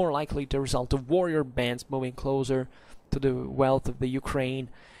was more likely the result of warrior bands moving closer to the wealth of the Ukraine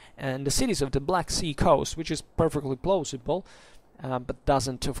and the cities of the Black Sea coast, which is perfectly plausible, but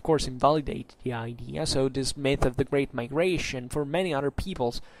doesn't, of course, invalidate the idea. So this myth of the Great Migration for many other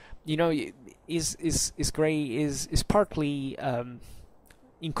peoples, is partly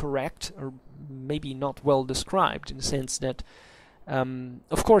incorrect, or maybe not well described, in the sense that,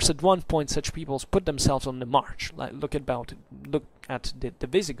 of course, at one point such peoples put themselves on the march. Look at the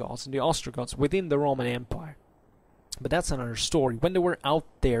Visigoths and the Ostrogoths within the Roman Empire, But that's another story. When they were out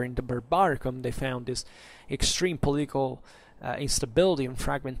there in the Barbaricum, they found this extreme political instability and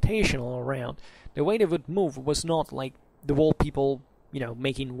fragmentation all around. The way they would move was not like the wall people,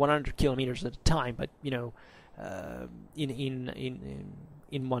 making 100 kilometers at a time, but in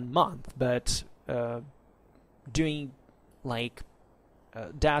 1 month, but doing like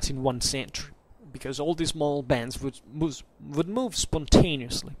that in 1 century, because all these small bands would move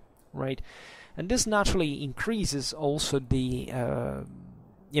spontaneously, right? And this naturally increases also the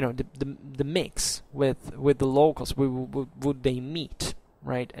mix with the locals would they meet,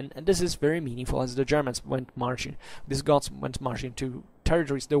 right? And this is very meaningful, as the Germans went marching, these Goths went marching to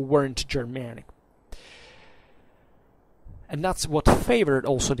territories that weren't Germanic. And that's what favored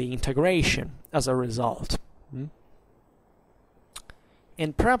also the integration as a result.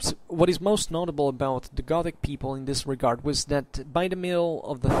 And perhaps what is most notable about the Gothic people in this regard was that by the middle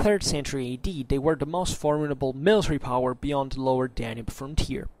of the 3rd century AD, they were the most formidable military power beyond the lower Danube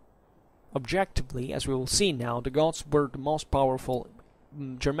frontier. Objectively, as we will see now, the Goths were the most powerful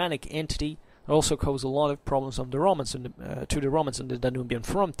Germanic entity. It also caused a lot of problems on the Romans to the Romans on the Danubian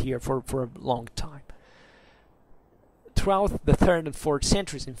frontier for a long time. Throughout the 3rd and 4th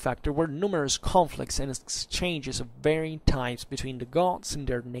centuries, in fact, there were numerous conflicts and exchanges of varying types between the Goths and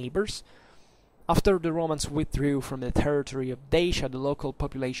their neighbors. After the Romans withdrew from the territory of Dacia, the local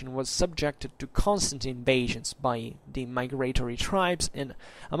population was subjected to constant invasions by the migratory tribes, and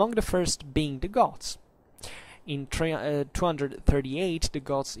among the first being the Goths. In 238, the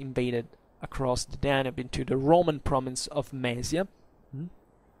Goths invaded across the Danube into the Roman province of Maesia,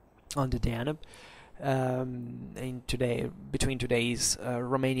 on the Danube, between today's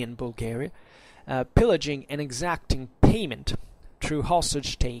Romania and Bulgaria, pillaging and exacting payment through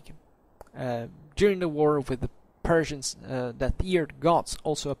hostage taking. During the war with the Persians that year, the Goths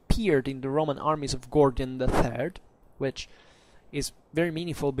also appeared in the Roman armies of Gordian III, which is very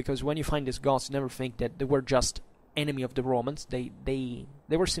meaningful, because when you find these Goths, you never think that they were just enemy of the Romans. They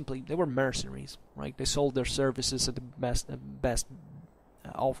were mercenaries, right? They sold their services at the best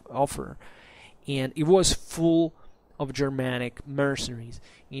offer. And it was full of Germanic mercenaries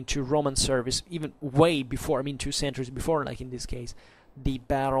into Roman service, even way before, 2 centuries before, like in this case, the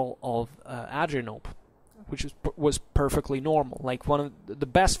Battle of Adrianople, which was perfectly normal. Like, one of the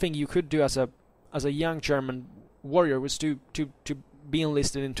best thing you could do as a young German warrior was to be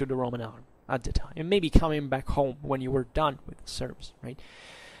enlisted into the Roman army at the time, and maybe coming back home when you were done with the service, right?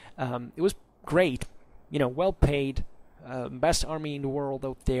 It was great, well paid, best army in the world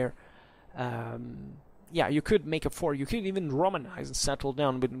out there. You could make a fort, you could even Romanize and settle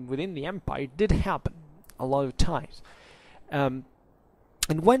down within the empire. It did happen a lot of times. And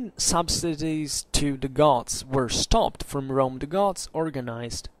when subsidies to the Goths were stopped from Rome, the Goths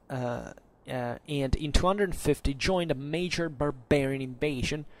organized and in 250 joined a major barbarian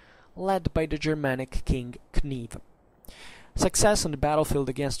invasion led by the Germanic king Cniva. Success on the battlefield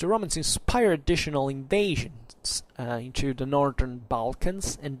against the Romans inspired additional invasions into the northern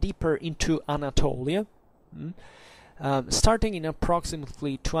Balkans and deeper into Anatolia. Starting in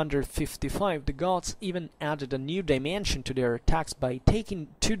approximately 255, the Goths even added a new dimension to their attacks by taking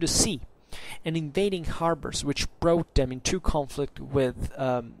to the sea and invading harbors, which brought them into conflict with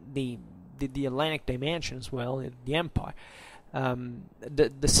the Hellenic dimension as well, the empire.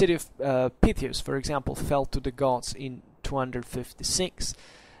 The city of Pythius, for example, fell to the Goths in 256,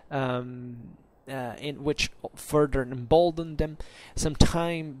 in which further emboldened them.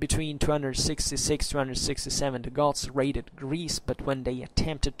 Sometime between 266-267, the Goths raided Greece, but when they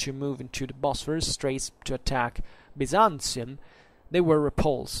attempted to move into the Bosphorus Straits to attack Byzantium, they were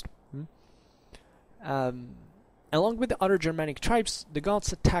repulsed. Along with the other Germanic tribes, the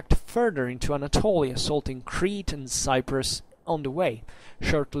Goths attacked further into Anatolia, assaulting Crete and Cyprus on the way.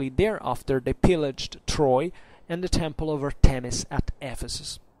 Shortly thereafter, they pillaged Troy and the temple of Artemis at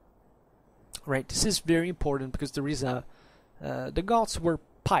Ephesus. Right, this is very important because there is the Goths were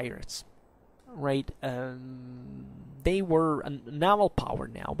pirates, right? They were a naval power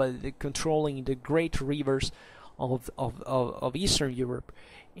now, but controlling the great rivers of Eastern Europe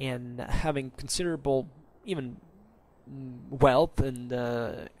and having considerable even wealth and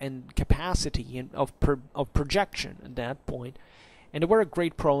capacity of projection at that point. And they were a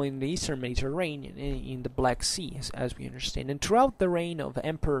great problem in the Eastern Mediterranean, in the Black Sea, as we understand. And throughout the reign of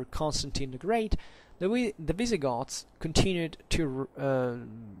Emperor Constantine the Great, the Visigoths continued to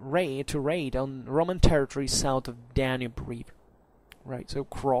raid on Roman territory south of Danube River, right? So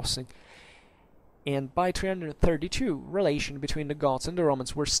crossing. And by 332, relation between the Goths and the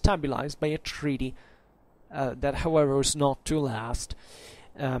Romans were stabilized by a treaty that, however, was not to last.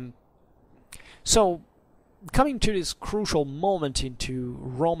 So coming to this crucial moment into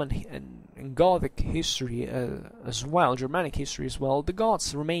Roman and Gothic history as well, Germanic history as well, the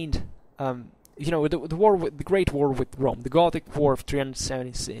Goths remained, the Great War with Rome, the Gothic War of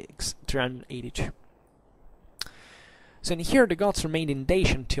 376-382. So in here, the Goths remained in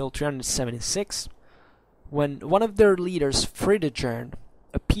Dacia until 376, when one of their leaders, Fritigern,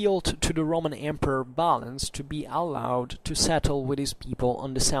 appealed to the Roman Emperor Valens to be allowed to settle with his people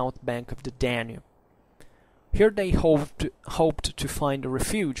on the south bank of the Danube. Here they hoped to find a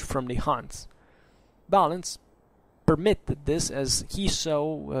refuge from the Huns. Valens permitted this, as he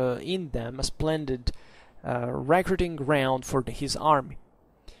saw in them a splendid recruiting ground for his army.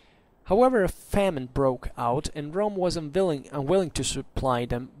 However, a famine broke out, and Rome was unwilling to supply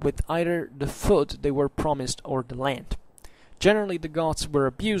them with either the food they were promised or the land. Generally, the Goths were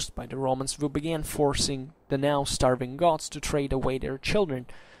abused by the Romans, who began forcing the now starving Goths to trade away their children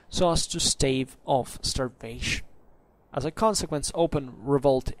so as to stave off starvation. As a consequence, open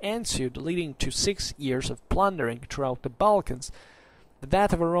revolt ensued, leading to 6 years of plundering throughout the Balkans, the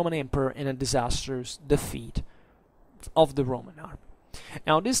death of a Roman emperor, and a disastrous defeat of the Roman army.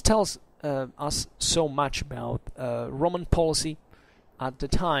 Now, this tells us so much about Roman policy at the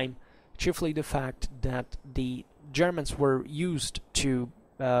time, chiefly the fact that the Germans were used to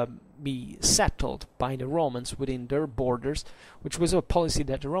be settled by the Romans within their borders, which was a policy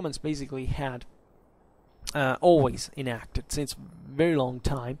that the Romans basically had always enacted since a very long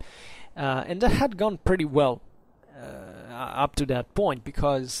time, and that had gone pretty well up to that point,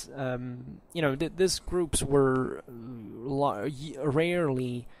 because these groups were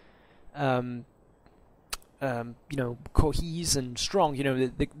rarely cohesive and strong.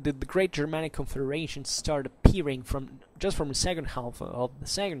 The Great Germanic Confederation started appearing from the second half of the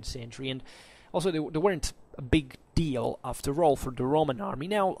 2nd century, and also they weren't a big deal after all for the Roman army.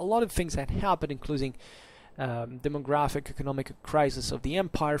 Now, a lot of things had happened, including demographic, economic crisis of the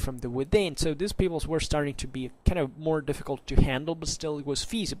empire from the within, so these peoples were starting to be kind of more difficult to handle, but still it was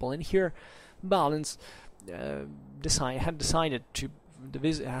feasible. And here, Valens had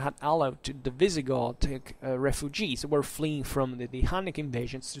allowed the Visigothic refugees who were fleeing from the Hunnic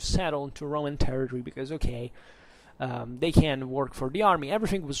invasions to settle into Roman territory, because they can work for the army.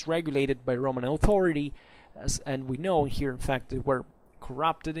 Everything was regulated by Roman authority, and we know here, in fact, they were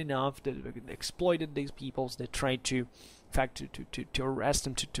corrupted enough that they exploited these peoples. They tried to, in fact, to arrest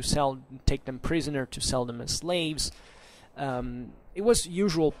them, to take them prisoner, to sell them as slaves. It was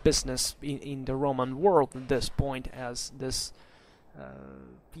usual business in the Roman world at this point, as this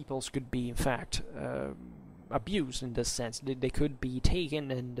peoples could be, in fact, abused in this sense. They could be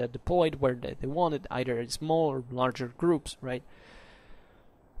taken and deployed where they wanted, either in small or larger groups, right?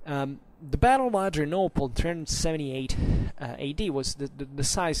 The Battle of Adrianople in 378 AD was the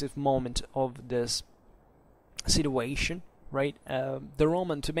decisive moment of this situation, right?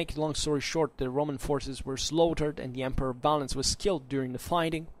 To make a long story short, the Roman forces were slaughtered, and the Emperor Valens was killed during the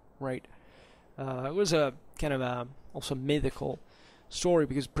fighting, right? It was a kind of also mythical story,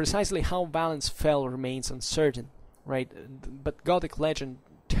 because precisely how Valens fell remains uncertain, right? But Gothic legend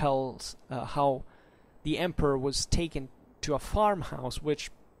tells how the emperor was taken to a farmhouse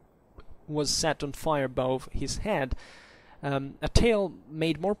which was set on fire above his head, a tale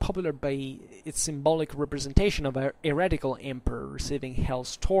made more popular by its symbolic representation of a heretical emperor receiving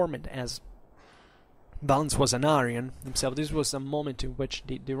hell's torment, as Valens was an Arian himself. This was a moment in which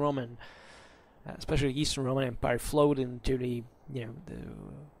the Roman, especially Eastern Roman Empire, flowed into the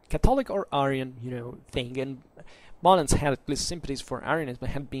Catholic or Arian thing, and Valens had at least sympathies for Arianism,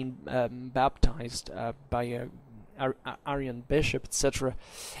 had been baptized by a Arian bishop, etc.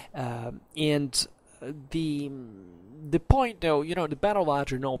 And the point, though, the Battle of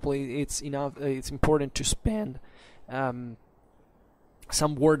Adrianople, it's important to spend some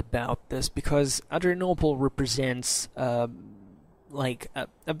word about this, because Adrianople represents a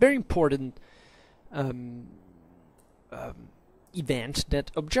very important event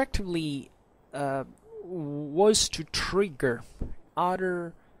that objectively was to trigger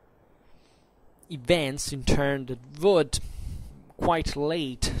other events in turn that would quite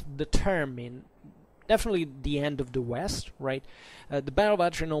late determine definitely the end of the West, right? The Battle of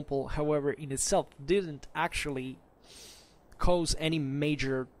Adrianople, however, in itself didn't actually cause any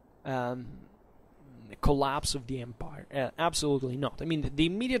major collapse of the empire. Absolutely not. I mean, the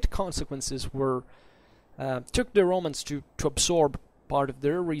immediate consequences were took the Romans to absorb part of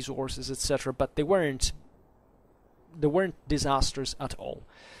their resources, etc., but they weren't disasters at all.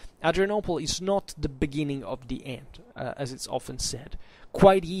 Adrianople is not the beginning of the end, as it's often said.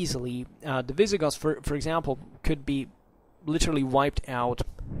 Quite easily, the Visigoths, for example, could be literally wiped out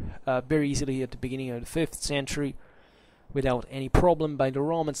very easily at the beginning of the 5th century without any problem by the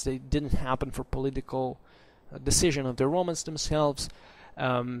Romans. They didn't happen for political decision of the Romans themselves.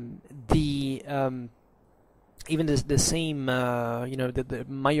 Even the same, the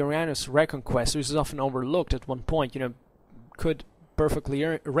Majorianus Reconquest, which is often overlooked at one point, could perfectly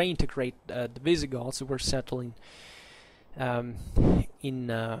reintegrate the Visigoths who were settling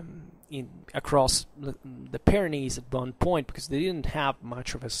across the Pyrenees at one point, because they didn't have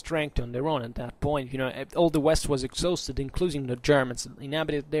much of a strength on their own at that point. All the West was exhausted, including the Germans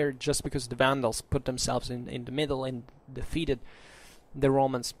inhabited there, just because the Vandals put themselves in the middle and defeated the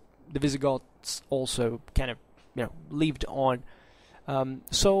Romans. The Visigoths also kind of lived on.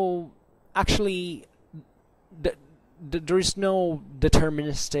 So actually, there is no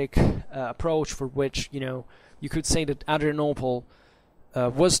deterministic approach for which you could say that Adrianople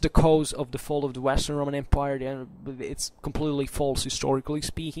was the cause of the fall of the Western Roman Empire. It's completely false, historically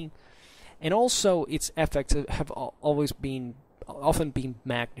speaking, and also its effects have often been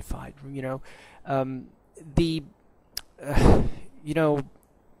magnified.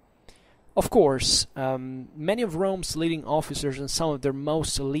 Of course, many of Rome's leading officers and some of their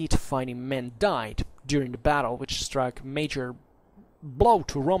most elite fighting men died during the battle, which struck a major blow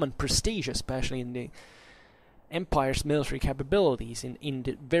to Roman prestige, especially in the empire's military capabilities in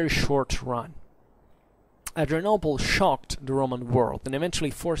the very short run. Adrianople shocked the Roman world and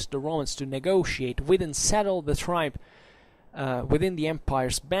eventually forced the Romans to negotiate with and settle the tribe within the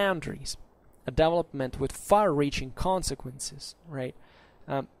empire's boundaries, a development with far-reaching consequences, right?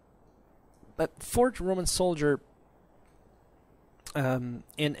 But for the Roman soldier, and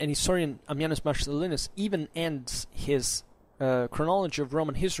historian Ammianus Marcellinus even ends his chronology of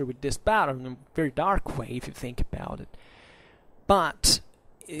Roman history with this battle in a very dark way, if you think about it. But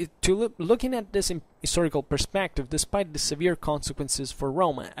looking at this in historical perspective, despite the severe consequences for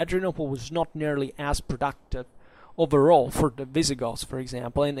Rome, Adrianople was not nearly as productive overall for the Visigoths, for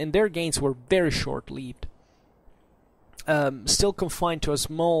example, and their gains were very short-lived. Still confined to a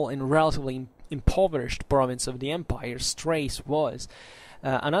small and relatively impoverished province of the empire, Thrace was,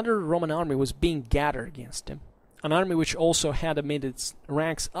 another Roman army was being gathered against him. An army which also had amid its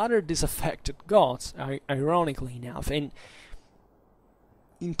ranks other disaffected Goths, ironically enough, and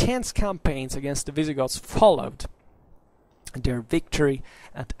intense campaigns against the Visigoths followed their victory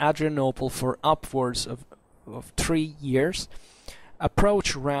at Adrianople for upwards of 3 years.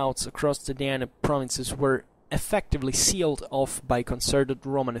 Approach routes across the Danube provinces were effectively sealed off by concerted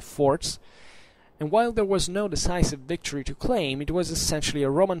Roman efforts, and while there was no decisive victory to claim, it was essentially a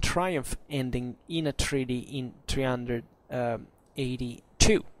Roman triumph ending in a treaty in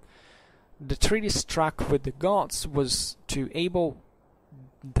 382. The treaty struck with the Goths was to enable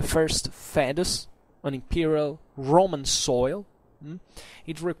the first Fedus on imperial Roman soil.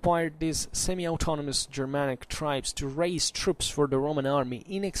 It required these semi-autonomous Germanic tribes to raise troops for the Roman army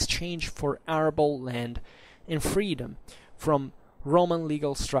in exchange for arable land and freedom from Roman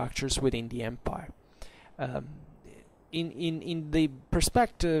legal structures within the empire. In the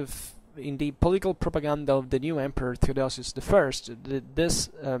perspective, in the political propaganda of the new emperor Theodosius I,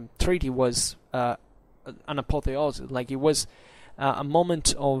 this treaty was an apotheosis. Like, it was a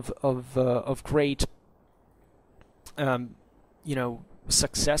moment of great,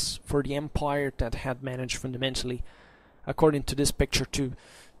 success for the empire that had managed fundamentally, according to this picture, to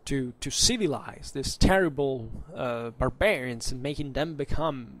civilize these terrible barbarians and making them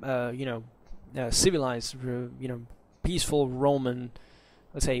become civilized, peaceful Roman,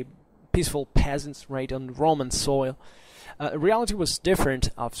 let's say peaceful peasants, right, on Roman soil. Reality was different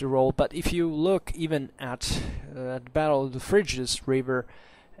after all, but if you look even at the Battle of the Frigidus River,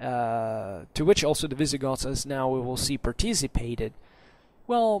 to which also the Visigoths, as now we will see, participated,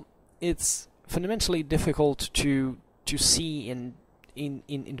 well, it's fundamentally difficult to see in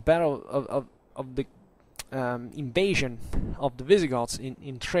the battle of the invasion of the Visigoths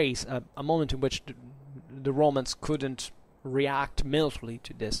in Thrace, a moment in which the Romans couldn't react militarily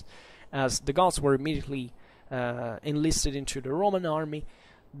to this, as the Goths were immediately enlisted into the Roman army.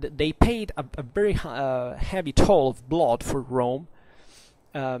 They paid a very heavy toll of blood for Rome,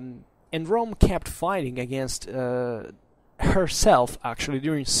 and Rome kept fighting against herself, actually,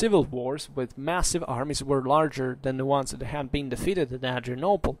 during civil wars with massive armies that were larger than the ones that had been defeated at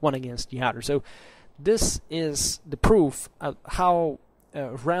Adrianople, one against the other. So this is the proof of how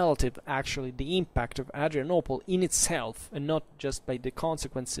relative actually the impact of Adrianople in itself, and not just by the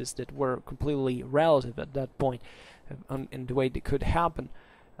consequences that were completely relative at that point, and the way they could happen,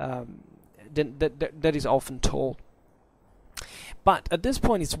 that is often told. But at this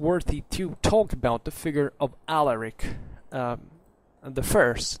point it's worthy to talk about the figure of Alaric. the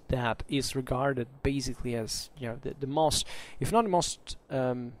first that is regarded basically as, the most, if not the most,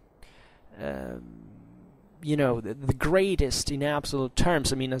 the greatest in absolute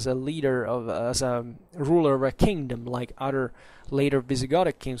terms. I mean, as a ruler of a kingdom, like other later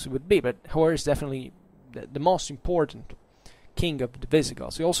Visigothic kings would be. But Hoare is definitely the most important king of the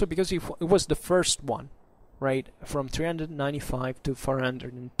Visigoths. Also because he was the first one, right, from 395 to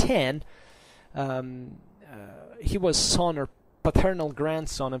 410. He was son or paternal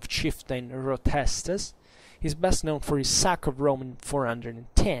grandson of chieftain Rotestes. He's best known for his sack of Rome in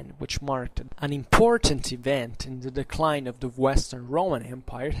 410, which marked an important event in the decline of the Western Roman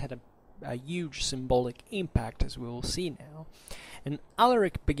Empire. It had a huge symbolic impact, as we will see now. And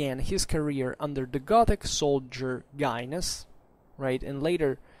Alaric began his career under the Gothic soldier Gainas, right? And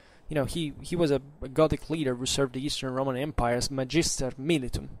later, he was a Gothic leader who served the Eastern Roman Empire as Magister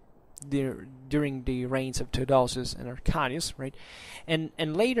Militum during the reigns of Theodosius and Arcadius, right?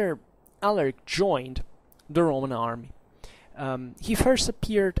 And later, Alaric joined the Roman army. He first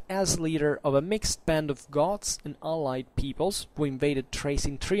appeared as leader of a mixed band of Goths and allied peoples who invaded Thrace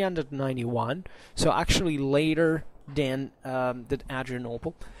in 391, so actually later than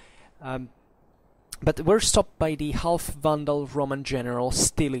Adrianople. But were stopped by the half-Vandal Roman general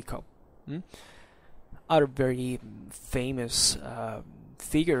Stilicho. Other very famous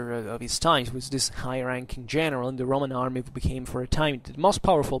figure of his times was this high-ranking general in the Roman army who became for a time the most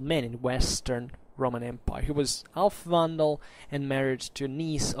powerful man in Western Roman Empire. He was half-Vandal and married to a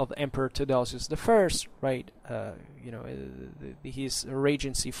niece of Emperor Theodosius I, right? His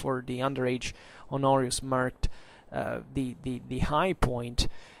regency for the underage Honorius marked the high point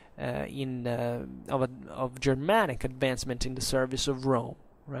of Germanic advancement in the service of Rome,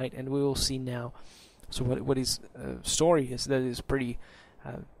 right? And we will see now. So what his story is, that is pretty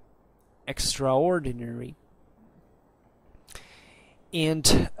extraordinary.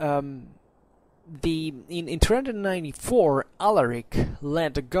 And in 394, Alaric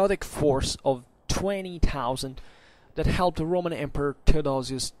led a Gothic force of 20,000 that helped the Roman Emperor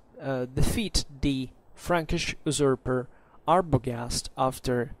Theodosius defeat the Frankish usurper Arbogast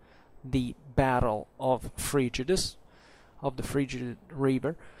after the Battle of Frigidus, of the Frigid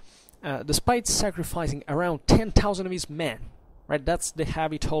River, despite sacrificing around 10,000 of his men. Right, that's the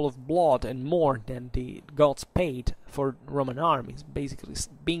heavy toll of blood and more than the Goths paid for Roman armies, basically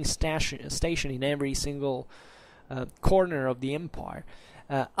being stationed in every single corner of the empire.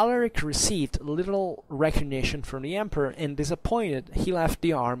 Alaric received little recognition from the emperor, and disappointed, he left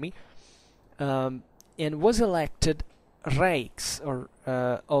the army and was elected Rex of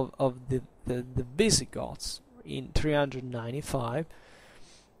the Visigoths in 395.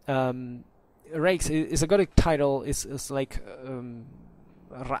 Rex is a Gothic title. It's like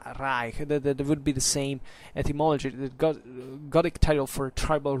Reich. That would be the same etymology. The Gothic title for a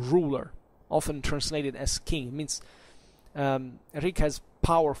tribal ruler, often translated as king. It means Reich as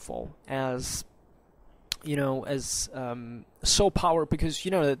powerful, as so powerful, because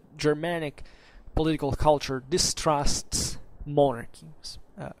that Germanic political culture distrusts monarchies.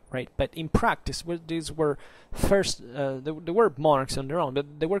 Right, but in practice, these were first. They were monarchs on their own,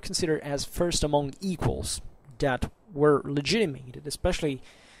 but they were considered as first among equals that were legitimated, especially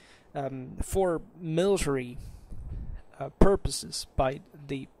for military purposes, by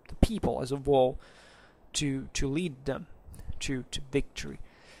the people as a whole, to lead them to victory.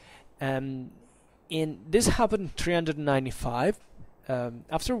 And this happened in 395,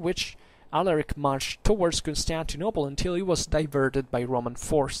 after which Alaric marched towards Constantinople until he was diverted by Roman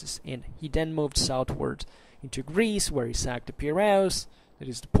forces, and he then moved southward into Greece, where he sacked the Piraeus, that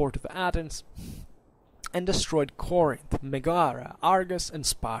is the port of Athens, and destroyed Corinth, Megara, Argos, and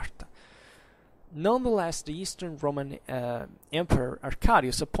Sparta. Nonetheless, the Eastern Roman Emperor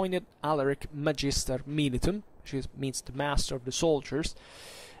Arcadius appointed Alaric Magister Militum, which means the master of the soldiers,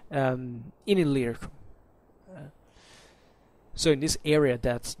 in Illyricum. So in this area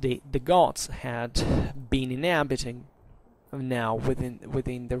that the Goths had been inhabiting now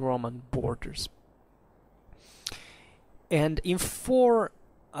within the Roman borders. And in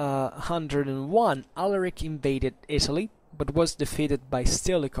 401, Alaric invaded Italy, but was defeated by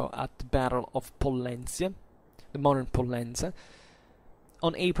Stilicho at the Battle of Pollentia, the modern Pollenza,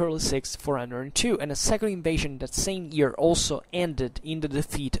 on April 6, 402, and a second invasion that same year also ended in the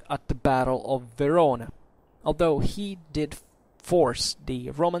defeat at the Battle of Verona, although he did force the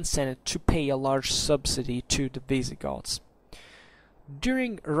Roman Senate to pay a large subsidy to the Visigoths.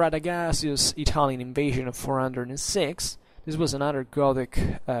 During Radagasius' Italian invasion of 406, this was another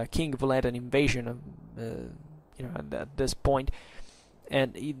Gothic king who led an invasion of, at this point,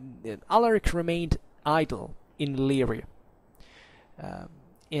 and Alaric remained idle in Illyria.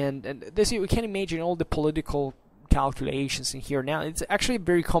 And this, we can imagine all the political calculations in here. Now, it's actually a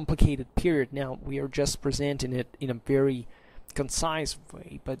very complicated period. Now, we are just presenting it in a very concise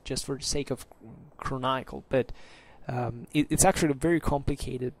way, but just for the sake of chronicle. But it's actually a very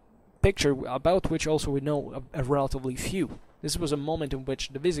complicated picture about which also we know a relatively few. This was a moment in which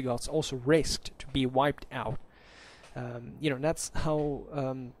the Visigoths also risked to be wiped out. That's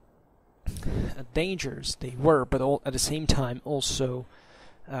how dangerous they were, but at the same time also,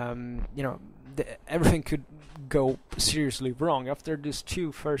 everything could go seriously wrong after these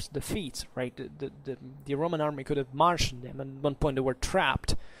two first defeats. Right, the Roman army could have marched on them, and at one point they were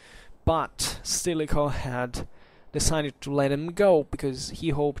trapped, but Stilicho had decided to let them go because he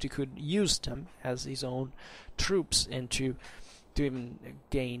hoped he could use them as his own troops and to even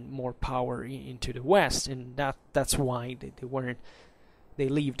gain more power into the west, and that's why they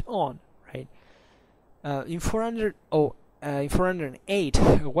lived on, right? In 408,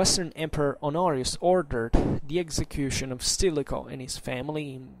 Western Emperor Honorius ordered the execution of Stilicho and his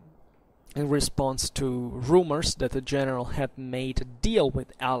family in response to rumors that the general had made a deal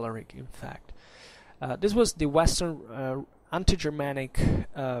with Alaric, in fact. This was the Western anti-Germanic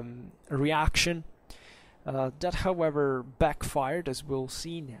reaction that, however, backfired, as we'll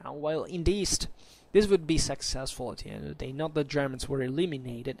see now, while in the East this would be successful at the end of the day. Not that Germans were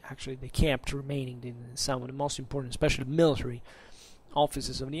eliminated, actually they kept remaining in some of the most important, especially military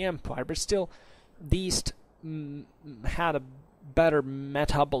offices of the empire, but still the East had a better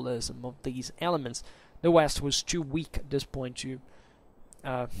metabolism of these elements. The West was too weak at this point to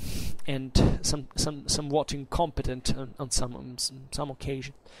and somewhat incompetent on some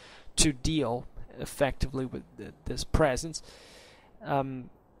occasion to deal effectively with this presence.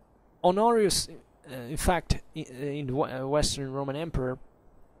 Honorius, in fact, in the Western Roman Emperor,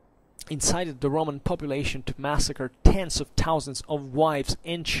 incited the Roman population to massacre tens of thousands of wives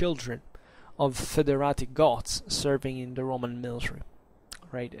and children of federati Goths serving in the Roman military.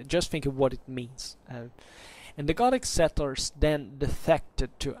 Right? Just think of what it means. And the Gothic settlers then defected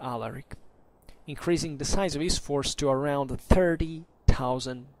to Alaric, increasing the size of his force to around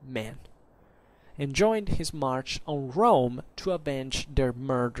 30,000 men, and joined his march on Rome to avenge their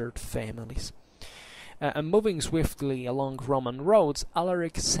murdered families. And moving swiftly along Roman roads,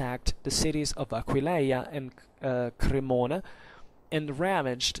 Alaric sacked the cities of Aquileia and Cremona and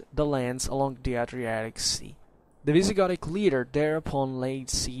ravaged the lands along the Adriatic Sea. The Visigothic leader thereupon laid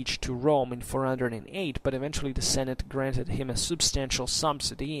siege to Rome in 408, but eventually the Senate granted him a substantial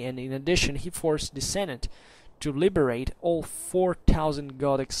subsidy, and in addition he forced the Senate to liberate all 4,000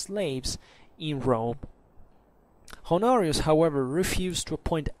 Gothic slaves in Rome. Honorius, however, refused to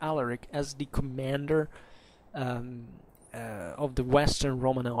appoint Alaric as the commander of the Western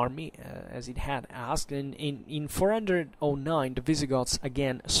Roman army, as it had asked, and in 409 the Visigoths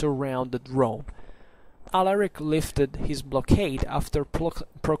again surrounded Rome. Alaric lifted his blockade after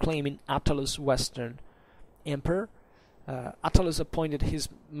proclaiming Attalus Western Emperor. Attalus appointed his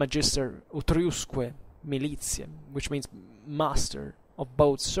magister utriusque militiae, which means master of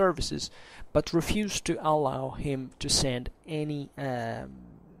both services, but refused to allow him to send any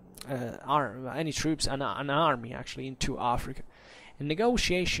troops, an army actually, into Africa. And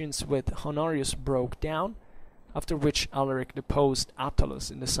negotiations with Honorius broke down, after which Alaric deposed Attalus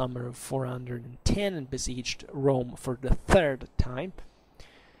in the summer of 410 and besieged Rome for the third time.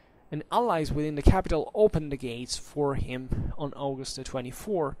 And allies within the capital opened the gates for him on August the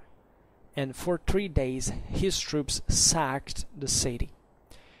 24th, and for 3 days his troops sacked the city.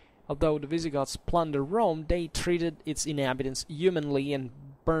 Although the Visigoths plundered Rome, they treated its inhabitants humanly and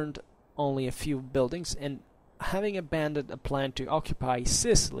burned only a few buildings, and having abandoned a plan to occupy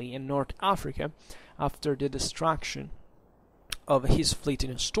Sicily and North Africa after the destruction of his fleet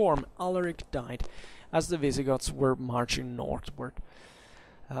in a storm, Alaric died as the Visigoths were marching northward.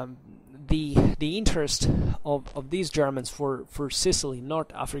 The interest of these Germans for Sicily,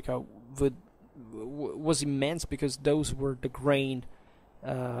 North Africa, was immense, because those were the grain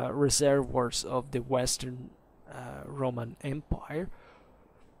reservoirs of the Western Roman Empire.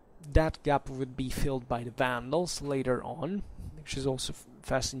 That gap would be filled by the Vandals later on, which is also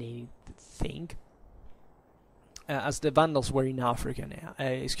fascinating to think. As the Vandals were in Africa now,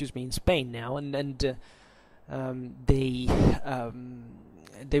 in Spain now, and they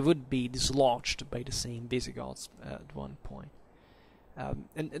would be dislodged by the same Visigoths at one point.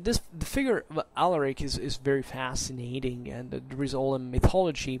 And the figure of Alaric is very fascinating, and there is all a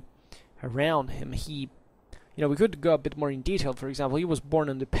mythology around him. We could go a bit more in detail. For example, he was born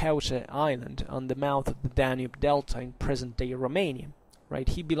on the Paute Island on the mouth of the Danube Delta in present-day Romania. Right,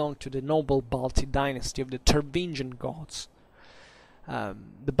 he belonged to the noble Balti dynasty of the Tervingian Goths.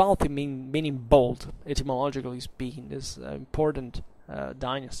 The Balti meaning bold, etymologically speaking, is an important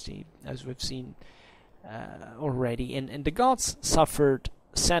dynasty, as we've seen already. And the Goths suffered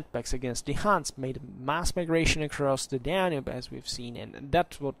setbacks against the Huns, made a mass migration across the Danube, as we've seen, and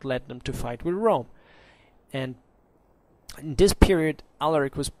that's what led them to fight with Rome. And in this period,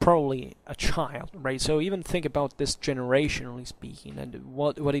 Alaric was probably a child, right? So even think about this generationally speaking, and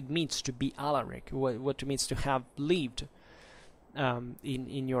what it means to be Alaric, what it means to have lived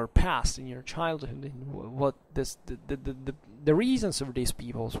in your past, in your childhood, and what the reasons of these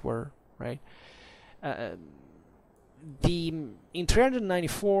peoples were, right? In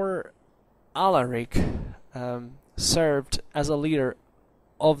 394, Alaric served as a leader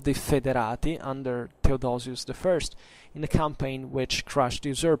of the Federati under Theodosius I in a campaign which crushed the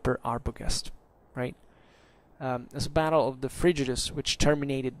usurper Arbogast, right? As a battle of the Frigidus, which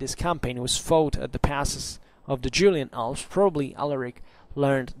terminated this campaign, was fought at the passes of the Julian Alps. Probably Alaric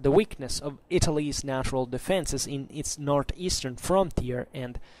learned the weakness of Italy's natural defenses in its northeastern frontier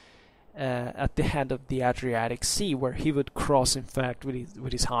and at the head of the Adriatic Sea, where he would cross, in fact,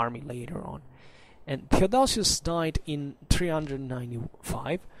 with his army later on. And Theodosius died in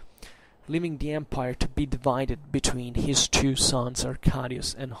 395, leaving the empire to be divided between his two sons,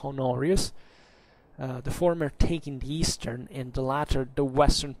 Arcadius and Honorius, the former taking the eastern and the latter the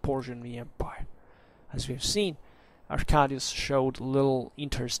western portion of the empire. As we have seen, Arcadius showed little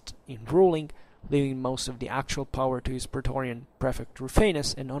interest in ruling, leaving most of the actual power to his praetorian prefect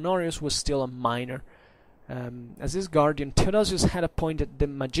Rufinus, and Honorius was still a minor. As his guardian, Theodosius had appointed the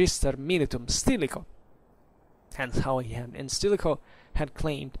Magister Militum Stilicho, hence how he had, and Stilicho had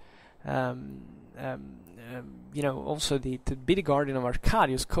claimed, also to be the guardian of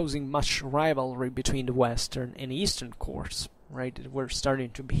Arcadius, causing much rivalry between the western and eastern courts, right? They were starting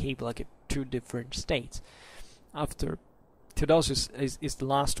to behave like two different states. After Theodosius is the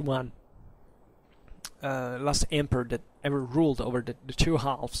last emperor that ever ruled over the two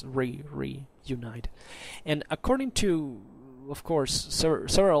halves reunited. And according to, of course,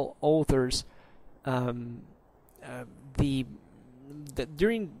 several authors, during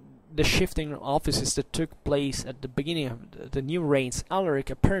the shifting of offices that took place at the beginning of the new reigns, Alaric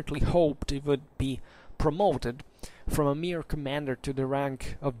apparently hoped he would be promoted from a mere commander to the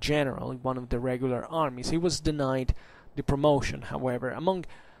rank of general in one of the regular armies. He was denied the promotion, however. Among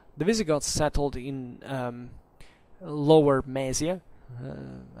the Visigoths settled in Lower Moesia,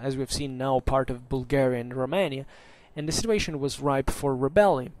 as we've seen now part of Bulgaria and Romania, and the situation was ripe for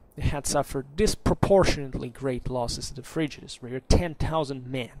rebellion. They had suffered disproportionately great losses at the Frigidus, where 10,000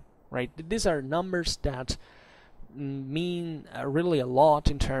 men, right? These are numbers that mean really a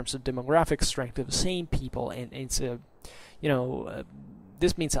lot in terms of demographic strength of the same people, and it's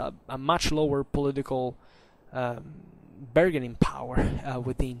this means a much lower political bargaining power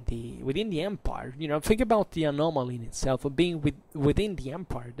within the empire. Think about the anomaly in itself of being within the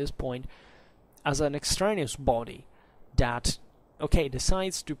empire at this point as an extraneous body that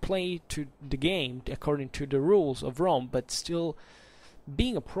decides to play to the game according to the rules of Rome, but still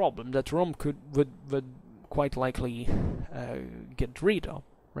being a problem that Rome would quite likely get rid of,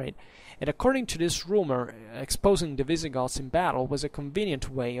 right? And according to this rumor, exposing the Visigoths in battle was a convenient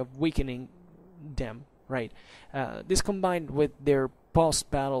way of weakening them, right? This combined with their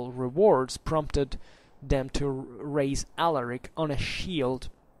post-battle rewards prompted them to raise Alaric on a shield,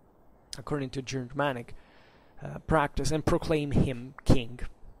 according to Germanic practice, and proclaim him king,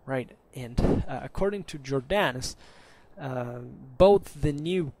 right? And according to Jordanus, both the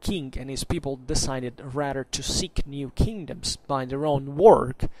new king and his people decided rather to seek new kingdoms by their own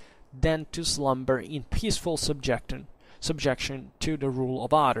work than to slumber in peaceful subjection to the rule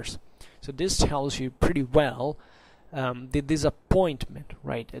of others. So this tells you pretty well the disappointment,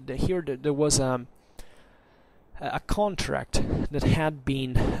 right? Here there was a contract that had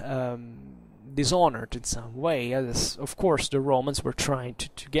been dishonored in some way, as of course the Romans were trying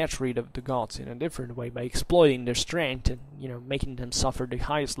to get rid of the Goths in a different way by exploiting their strength and making them suffer the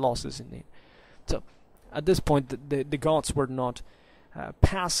highest losses in it. So at this point the Goths were not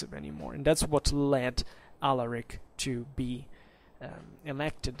passive anymore, and that's what led Alaric to be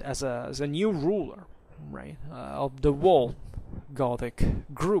elected as a new ruler, right, of the whole Gothic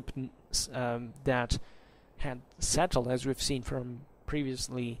group that had settled, as we've seen from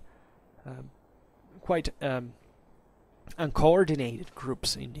previously, quite uncoordinated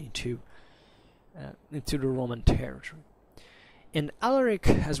groups into the Roman territory. And Alaric,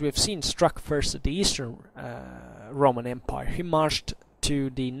 as we have seen, struck first at the Eastern Roman Empire. He marched to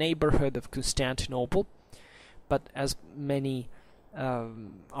the neighborhood of Constantinople, but as many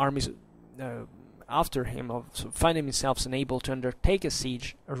armies after him, of finding himself unable to undertake a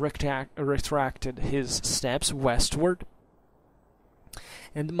siege, retracted his steps westward,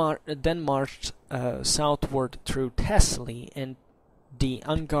 and then marched southward through Thessaly and the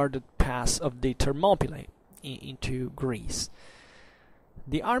unguarded pass of the Thermopylae into Greece.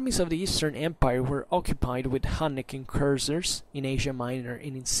 The armies of the Eastern Empire were occupied with Hunnic incursors in Asia Minor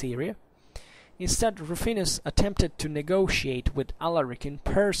and in Syria. Instead, Rufinus attempted to negotiate with Alaric in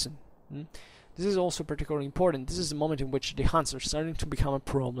person. This is also particularly important. This is the moment in which the Huns are starting to become a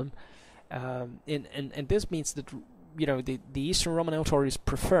problem, and this means that the Eastern Roman authorities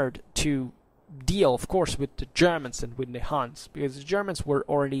preferred to deal, of course, with the Germans than with the Huns, because the Germans were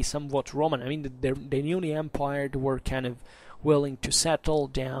already somewhat Roman. I mean, they knew the empire, they were kind of willing to settle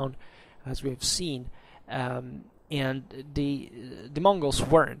down, as we have seen, and the Mongols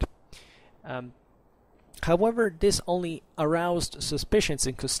weren't. However, this only aroused suspicions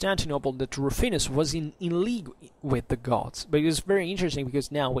in Constantinople that Rufinus was in league with the Goths. But it's very interesting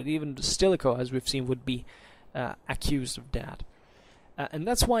because now, even Stilicho, as we've seen, would be accused of that. And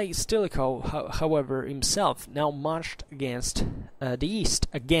that's why Stilicho, however, himself now marched against the east,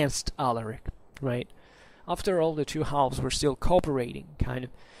 against Alaric, right? After all, the two halves were still cooperating, kind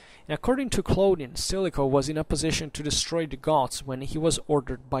of. And according to Claudian, Stilicho was in a position to destroy the Goths when he was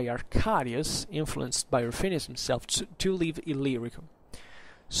ordered by Arcadius, influenced by Rufinus himself, to leave Illyricum.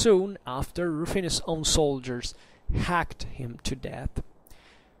 Soon after, Rufinus' own soldiers hacked him to death.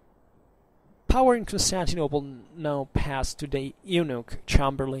 Power in Constantinople now passed to the eunuch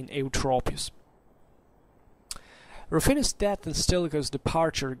Chamberlain Eutropius. Rufinus' death and Stilicho's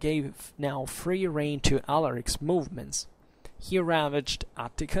departure gave now free rein to Alaric's movements. He ravaged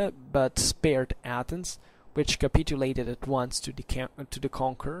Attica, but spared Athens, which capitulated at once to the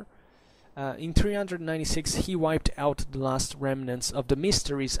conqueror. In 396, he wiped out the last remnants of the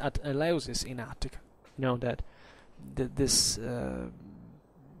mysteries at Eleusis in Attica. You know that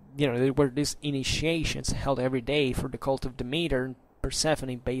there were these initiations held every day for the cult of Demeter and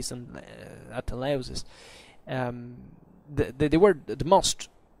Persephone based on at Eleusis. They were the most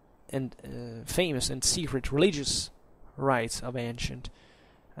famous and secret religious rites of ancient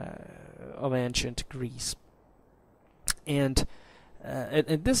Greece, and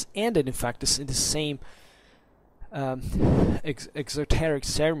this ended, in fact, in the same exoteric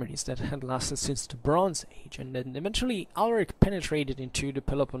ceremonies that had lasted since the Bronze Age, and then eventually Alaric penetrated into the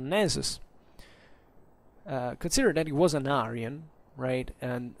Peloponnesus. Consider that he was an Arian, right?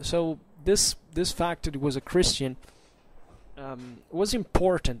 And so this fact that he was a Christian was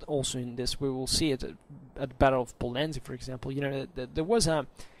important also in this. We will see it at the Battle of Pollenzi, for example. There was a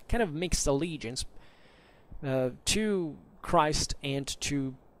kind of mixed allegiance to Christ and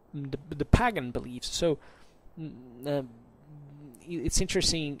to the pagan beliefs. So it's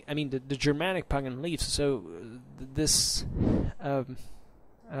interesting. I mean, the Germanic pagan beliefs. So this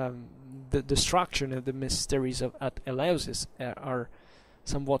the destruction of the mysteries at Eleusis are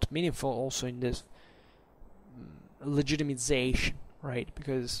somewhat meaningful also in this legitimization, right?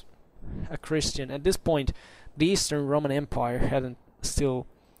 Because a Christian at this point, the Eastern Roman Empire hadn't still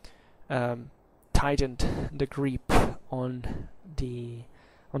tightened the grip on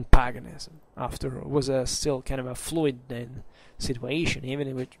paganism. After it was still kind of a fluid situation,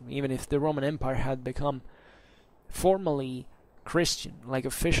 even if the Roman Empire had become formally Christian, like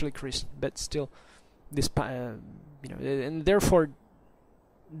officially Christian, but still this and therefore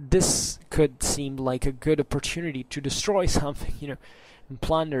this could seem like a good opportunity to destroy something, and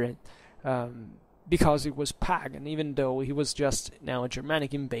plunder it, because it was pagan, even though he was just now a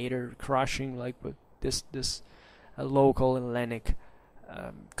Germanic invader crushing like with this local Hellenic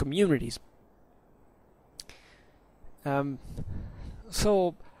communities.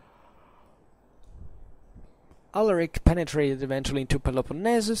 So Alaric penetrated eventually into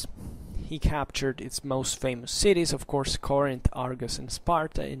Peloponnesus. He captured its most famous cities, of course, Corinth, Argos, and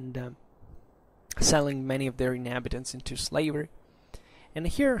Sparta, and selling many of their inhabitants into slavery. And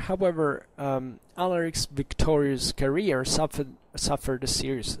here, however, Alaric's victorious career suffered a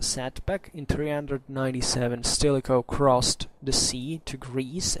serious setback. In 397, Stilicho crossed the sea to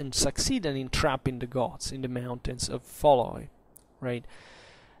Greece and succeeded in trapping the Goths in the mountains of Pholoe, right,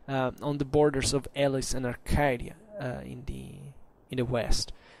 on the borders of Elis and Arcadia, in the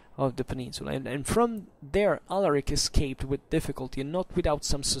west of the peninsula. And from there, Alaric escaped with difficulty, and not without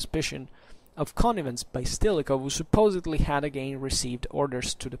some suspicion of connivance by Stilicho, who supposedly had again received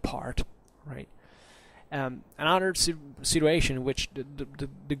orders to depart, right? Another situation in which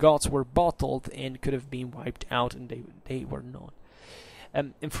the Goths were bottled and could have been wiped out, and they were not.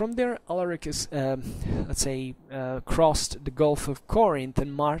 And from there, Alaric is, crossed the Gulf of Corinth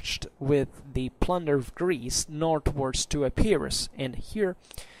and marched with the plunder of Greece northwards to Epirus. And here,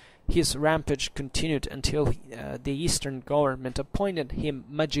 his rampage continued until the Eastern government appointed him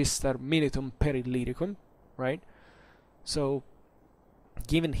Magister Militum Perilyricum, right? So,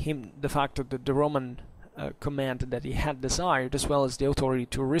 giving him the fact of the Roman command that he had desired, as well as the authority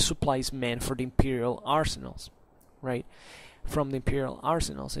to resupply his men for the imperial arsenals, right? From the imperial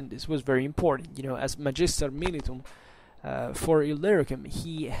arsenals, and this was very important. As Magister Militum for Illyricum,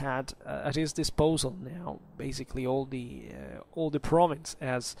 he had at his disposal now basically all the province,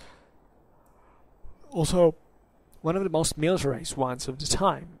 as also one of the most militarized ones of the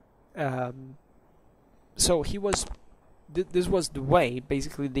time. So he was. This was the way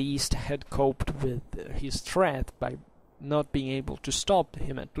basically the East had coped with his threat by not being able to stop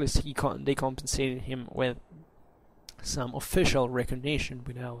him. At least they compensated him with some official recognition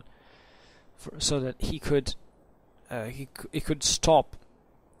so that he could stop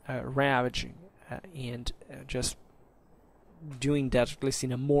ravaging and just doing that at least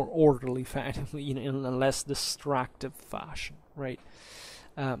in a more orderly fashion, in a less destructive fashion, right?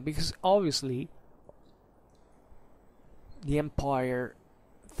 Because obviously the empire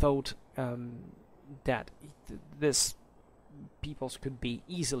thought that this peoples could be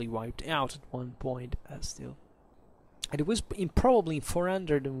easily wiped out at one point still. And it was probably in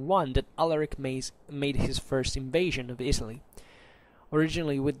 401 that Alaric made his first invasion of Italy,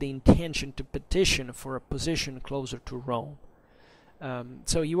 originally with the intention to petition for a position closer to Rome.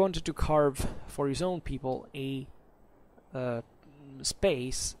 So he wanted to carve for his own people a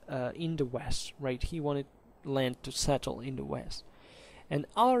space in the west, right? He wanted land to settle in the west. And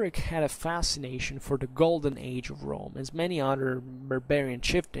Alaric had a fascination for the golden age of Rome, as many other barbarian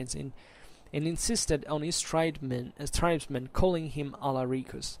chieftains, and insisted on his tribesmen calling him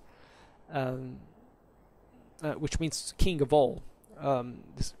Alaricus, which means king of all.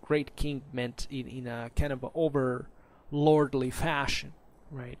 This great king meant in a kind of overlordly fashion,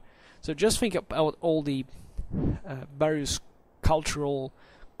 right? So just think about all the various cultural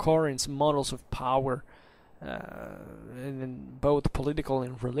currents, models of power, and both political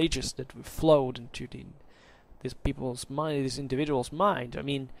and religious, that flowed into these people's mind, these individuals' mind. I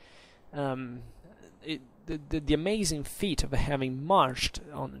mean, the amazing feat of having marched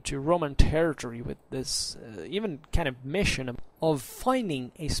onto Roman territory with this even kind of mission of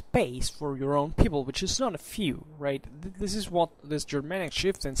finding a space for your own people, which is not a few, right? This is what these Germanic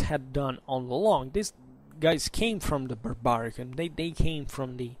chieftains had done all along. These guys came from the Barbaricum. They came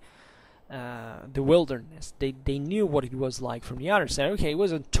from the wilderness. They knew what it was like from the other side. Okay, it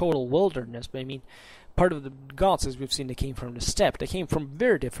was a total wilderness, but I mean, part of the Goths, as we've seen, they came from the steppe. They came from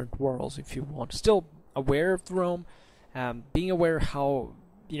very different worlds, if you want. Still aware of Rome, being aware how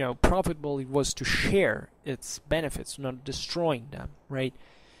profitable it was to share its benefits, not destroying them, right?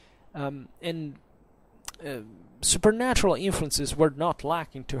 And supernatural influences were not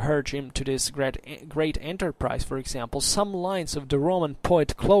lacking to urge him to this great enterprise. For example, some lines of the Roman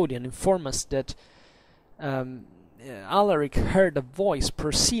poet Claudian inform us that Alaric heard a voice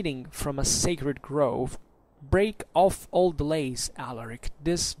proceeding from a sacred grove. "Break off all delays, Alaric.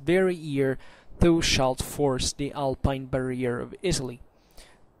 This very year thou shalt force the Alpine barrier of Italy.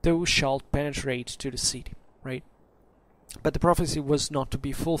 Thou shalt penetrate to the city," right? But the prophecy was not to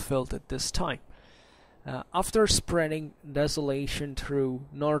be fulfilled at this time. After spreading desolation through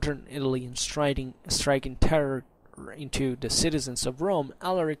northern Italy and striking terror into the citizens of Rome,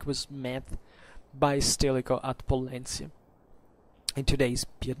 Alaric was met by Stilicho at Pollentia, in today's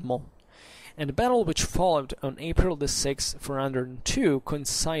Piedmont. And the battle which followed on April the 6th, 402,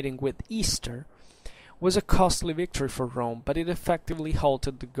 coinciding with Easter, was a costly victory for Rome, but it effectively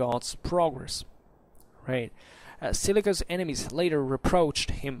halted the Goths' progress. Right? Stilicho's enemies later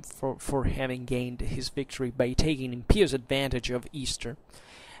reproached him for having gained his victory by taking impious advantage of Easter.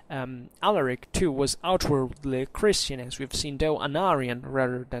 Alaric, too, was outwardly a Christian, as we've seen, though an Arian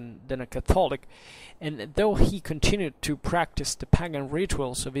rather than a Catholic, and though he continued to practice the pagan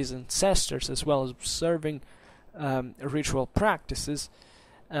rituals of his ancestors as well as observing ritual practices,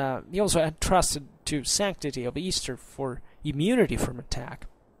 he also had trusted to sanctity of Easter for immunity from attack.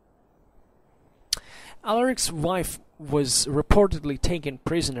 Alaric's wife was reportedly taken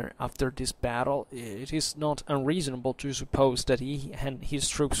prisoner after this battle. It is not unreasonable to suppose that he and his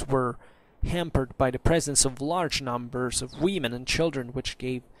troops were hampered by the presence of large numbers of women and children, which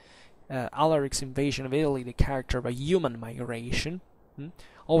gave Alaric's invasion of Italy the character of a human migration.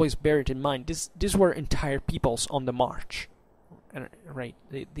 Always bear it in mind, these were entire peoples on the march. Right?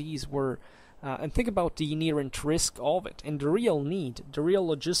 These were and think about the inherent risk of it, and the real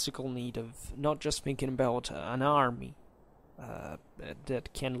logistical need of not just thinking about an army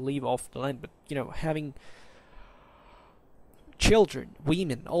that can live off the land, but having children,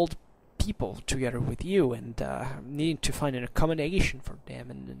 women, old people together with you, and needing to find an accommodation for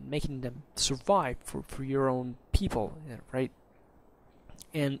them, and making them survive for your own people, right?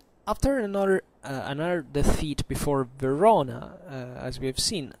 And after another defeat before Verona, as we have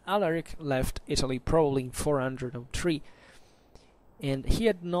seen, Alaric left Italy probably in 403, and he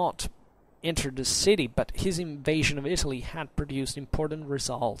had not entered the city, but his invasion of Italy had produced important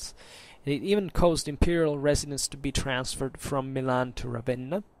results. It even caused imperial residence to be transferred from Milan to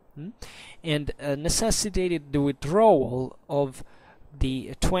Ravenna, and necessitated the withdrawal of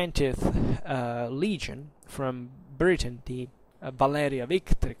the 20th Legion from Britain, the Valeria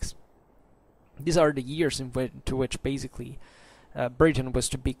Victrix. These are the years into which basically Britain was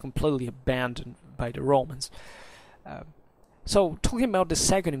to be completely abandoned by the Romans. So, talking about the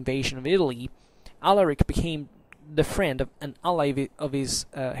second invasion of Italy, Alaric became the friend and ally of his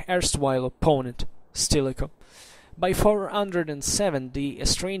erstwhile opponent, Stilicho. By 407, the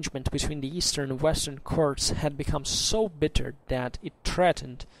estrangement between the eastern and western courts had become so bitter that it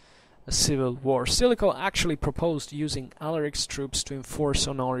threatened a civil war. Stilicho actually proposed using Alaric's troops to enforce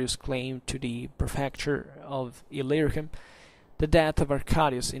Honorius' claim to the prefecture of Illyricum. The death of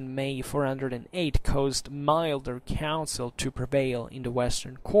Arcadius in May 408 caused milder counsel to prevail in the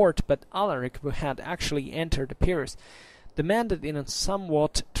western court, but Alaric, who had actually entered Epirus, demanded in a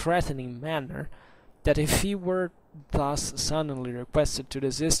somewhat threatening manner that if he were thus suddenly requested to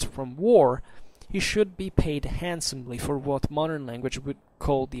desist from war, he should be paid handsomely for what modern language would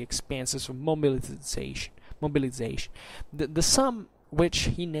call the expenses of mobilization. The sum which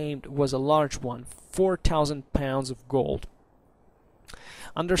he named was a large one, 4,000 pounds of gold.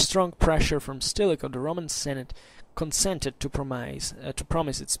 Under strong pressure from Stilicho, the Roman Senate consented to promise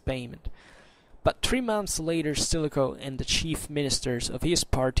its payment. But 3 months later, Stilicho and the chief ministers of his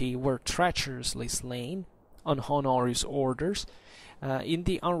party were treacherously slain on Honorius' orders. In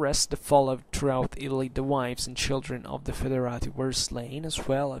the unrest that followed throughout Italy, the wives and children of the Federati were slain as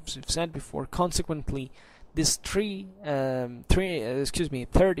well, as we've said before. Consequently, these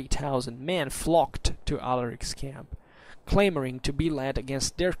 30,000 men flocked to Alaric's camp, clamoring to be led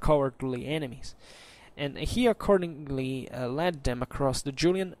against their cowardly enemies. And he accordingly led them across the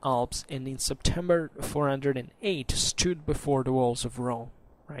Julian Alps, and in September 408 stood before the walls of Rome.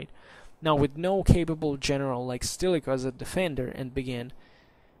 Right now, with no capable general like Stilicho as a defender, and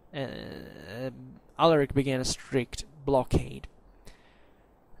Alaric began a strict blockade.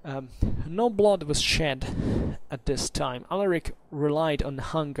 No blood was shed at this time. Alaric relied on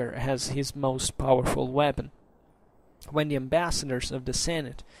hunger as his most powerful weapon. When the ambassadors of the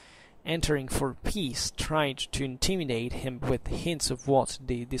Senate, entering for peace, tried to intimidate him with hints of what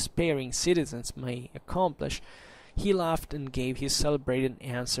the despairing citizens may accomplish, he laughed and gave his celebrated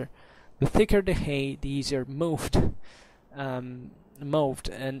answer: "The thicker the hay, the easier moved." And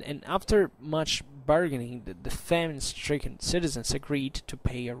after much bargaining, the famine-stricken citizens agreed to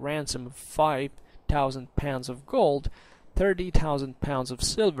pay a ransom of 5,000 pounds of gold, 30,000 pounds of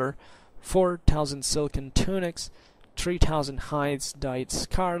silver, 4,000 silken tunics, 3,000 hides dyed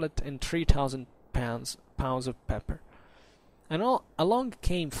scarlet, and 3,000 pounds of pepper. And along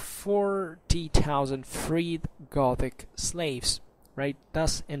came 40,000 freed Gothic slaves. Right,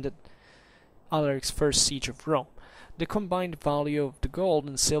 thus ended Alaric's first siege of Rome. The combined value of the gold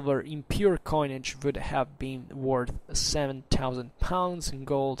and silver in pure coinage would have been worth 7,000 pounds in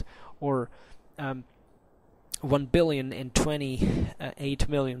gold, or 1,028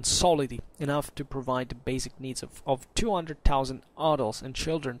 million solidi, enough to provide the basic needs of 200,000 adults and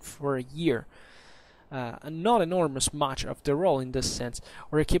children for a year. Not enormous much after all in this sense,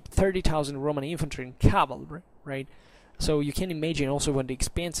 or equip 30,000 Roman infantry and cavalry, right? So you can imagine also what the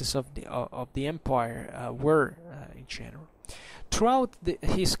expenses of the empire were in general. Throughout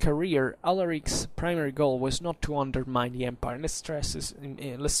his career, Alaric's primary goal was not to undermine the empire. Let's stress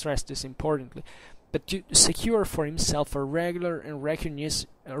this importantly, but to secure for himself a regular and recognized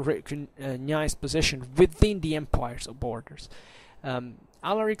position within the empire's borders.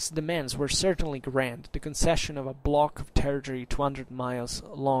 Alaric's demands were certainly grand. The concession of a block of territory 200 miles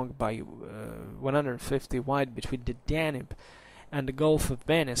long by 150 wide between the Danube and the Gulf of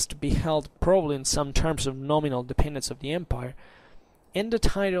Venice, to be held probably in some terms of nominal dependence of the empire, and the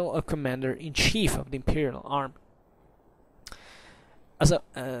title of commander-in-chief of the imperial army. As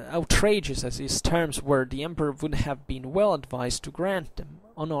outrageous as these terms were, the emperor would have been well advised to grant them.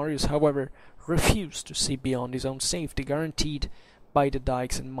 Honorius, however, refused to see beyond his own safety, guaranteed by the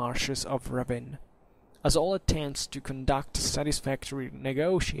dikes and marshes of Ravenna. As all attempts to conduct satisfactory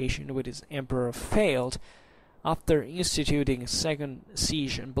negotiation with his emperor failed, after instituting a second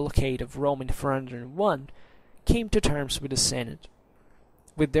siege and blockade of Rome in 401, came to terms with the Senate.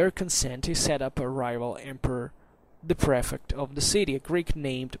 With their consent, he set up a rival emperor, the prefect of the city, a Greek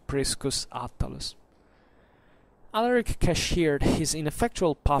named Priscus Attalus. Alaric cashiered his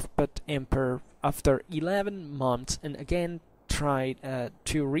ineffectual puppet emperor after 11 months and again tried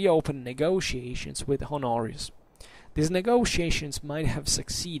to reopen negotiations with Honorius. These negotiations might have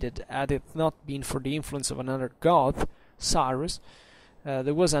succeeded had it not been for the influence of another Goth, Cyrus.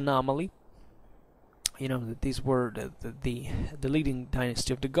 There was an anomaly. You know that these were the leading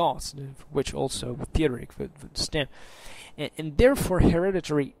dynasty of the Goths, which also Theodoric would stem, and therefore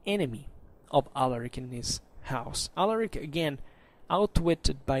hereditary enemy of Alaric in his house. Alaric, again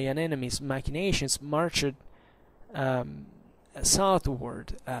outwitted by an enemy's machinations, marched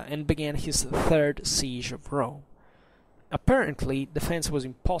southward and began his third siege of Rome. Apparently, defense was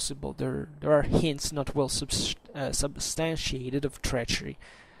impossible. There are hints, not well substantiated, of treachery.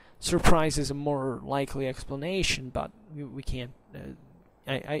 Surprise is a more likely explanation, but we can't.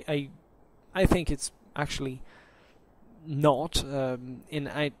 I think it's actually not. There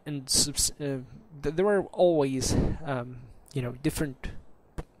were always, different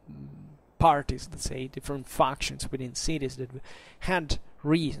parties, let's say, different factions within cities that had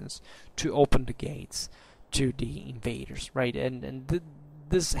reasons to open the gates to the invaders, right?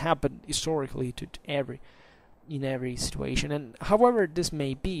 This happened historically in every situation. And however this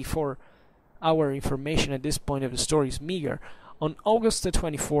may be, for our information at this point of the story is meager. On August the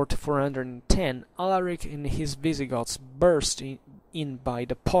 24th, 410, Alaric and his Visigoths burst in by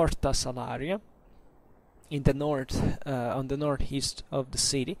the Porta Salaria in the north, on the northeast of the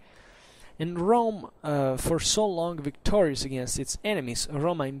city. And Rome, for so long victorious against its enemies,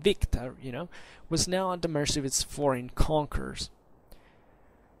 Roma invicta, was now at the mercy of its foreign conquerors.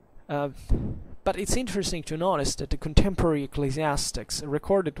 But it's interesting to notice that the contemporary ecclesiastics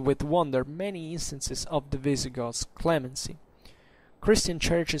recorded with wonder many instances of the Visigoths' clemency. Christian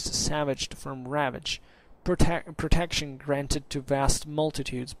churches savaged from ravage, protection granted to vast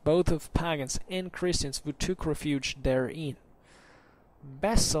multitudes, both of pagans and Christians who took refuge therein.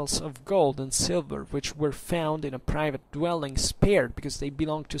 Vessels of gold and silver which were found in a private dwelling spared because they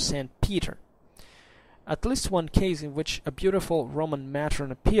belonged to St. Peter. At least one case in which a beautiful Roman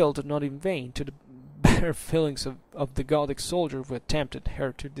matron appealed, not in vain, to the bare feelings of the Gothic soldier who attempted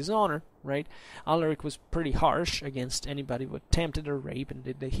her to dishonor, right? Alaric was pretty harsh against anybody who attempted a rape, and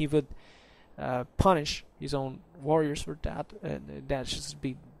he would punish his own warriors for that. That should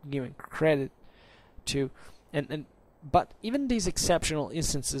be given credit to. But even these exceptional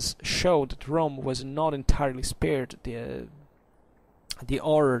instances show that Rome was not entirely spared the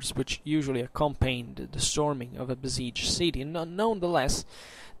horrors which usually accompanied the storming of a besieged city. Nonetheless,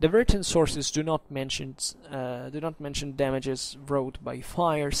 the written sources do not mention damages wrought by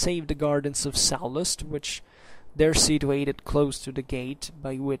fire, save the gardens of Sallust, which they're situated close to the gate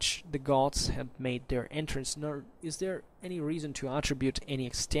by which the Goths had made their entrance. Nor is there any reason to attribute any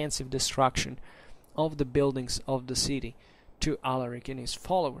extensive destruction of the buildings of the city to Alaric and his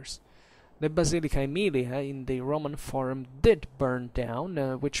followers. The Basilica Aemilia in the Roman Forum did burn down,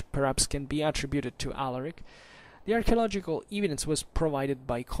 which perhaps can be attributed to Alaric. The archaeological evidence was provided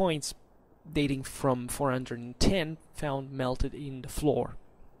by coins dating from 410, found melted in the floor.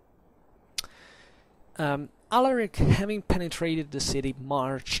 Alaric, having penetrated the city,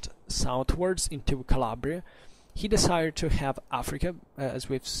 marched southwards into Calabria. He desired to have Africa, as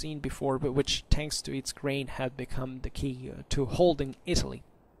we've seen before, but which, thanks to its grain, had become the key to holding Italy.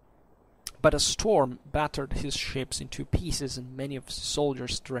 But a storm battered his ships into pieces and many of his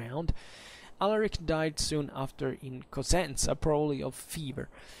soldiers drowned. Alaric died soon after in Cosenza, probably of fever,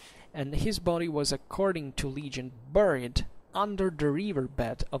 and his body was, according to legend, buried under the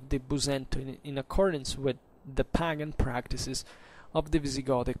riverbed of the Busento in accordance with the pagan practices of the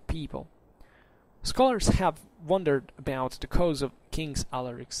Visigothic people. Scholars have wondered about the cause of King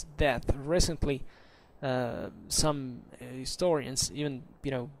Alaric's death. Recently, some historians even,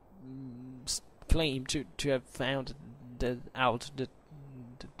 claim to have found out that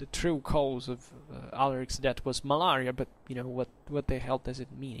the true cause of Alaric's death was malaria. But what the hell does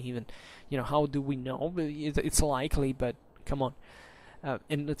it mean? Even how do we know? It's likely, but come on,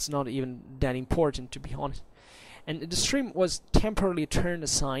 and it's not even that important, to be honest. And the stream was temporarily turned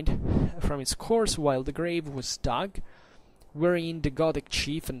aside from its course while the grave was dug, wherein the Gothic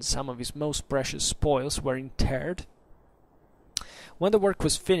chief and some of his most precious spoils were interred. When the work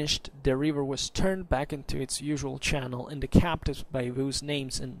was finished, the river was turned back into its usual channel, and the captives by whose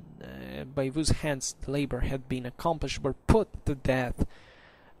names and by whose hands the labor had been accomplished were put to death,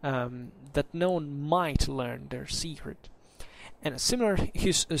 that no one might learn their secret. And a similar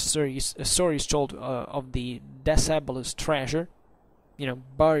story is told of the Decebalus treasure,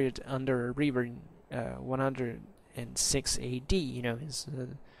 buried under a river in 106 AD.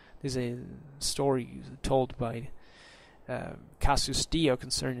 There's a story told by Cassius Dio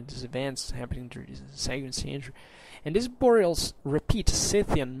concerning these events happening during the 2nd century. And these burials repeat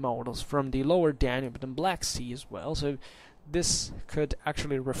Scythian models from the lower Danube and Black Sea as well, so this could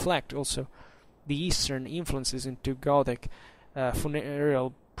actually reflect also the Eastern influences into Gothic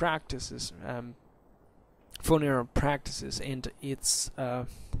funereal practices, and it's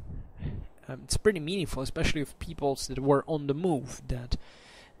pretty meaningful, especially of peoples that were on the move, that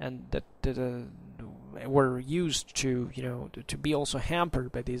were used to to be also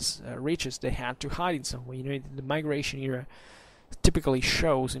hampered by these riches. They had to hide in some way. The migration era typically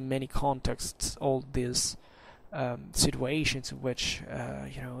shows in many contexts all these situations in which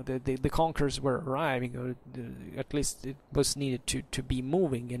the conquerors were arriving, or at least it was needed to be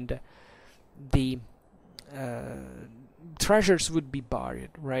moving, and the treasures would be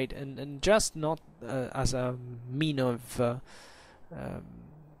buried, right, and just not as a mean of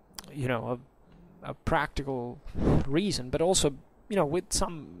a practical reason, but also with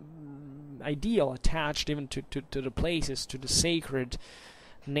some ideal attached even to the places, to the sacred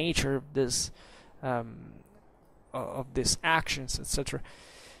nature of these actions, etc.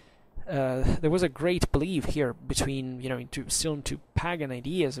 There was a great belief here between into pagan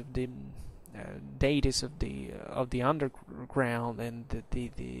ideas of the deities of the underground and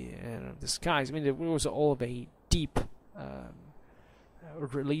the skies. I mean, there was all of a deep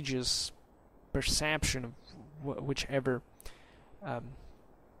religious perception of whichever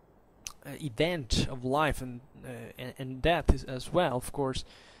event of life and death as well, of course,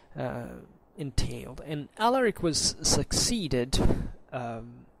 entailed. And Alaric was succeeded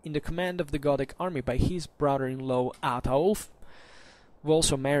in the command of the Gothic army by his brother-in-law Ataulf, who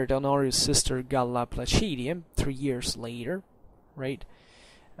also married Honorius' sister Galla Placidia 3 years later, right?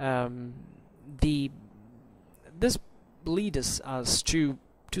 This leads us to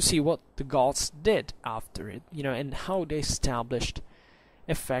see what the Goths did after it, and how they established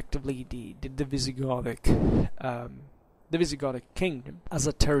effectively the Visigothic kingdom as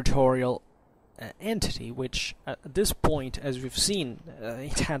a territorial entity, which at this point, as we've seen,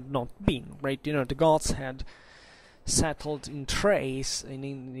 it had not been, right? The Goths had settled in Thrace and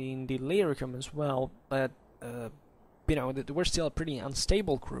in the Illyricum as well, but they were still a pretty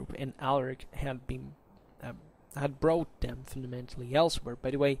unstable group, and Alaric had brought them fundamentally elsewhere.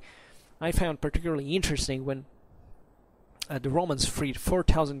 By the way, I found particularly interesting when the Romans freed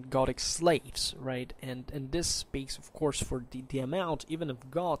 4,000 Gothic slaves, right? And this speaks, of course, for the amount even of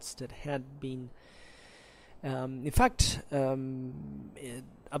Goths that had been, in fact,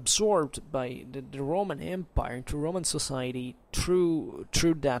 absorbed by the Roman Empire into Roman society through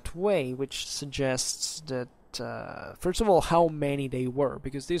that way, which suggests that first of all, how many they were,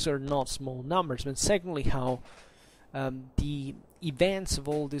 because these are not small numbers, but secondly, how the events of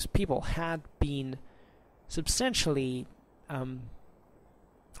all these people had been substantially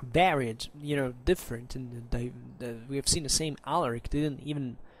varied, different, and we have seen the same Alaric didn't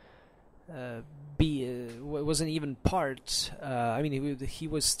even wasn't even part. I mean, he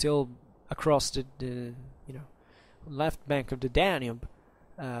was still across the left bank of the Danube,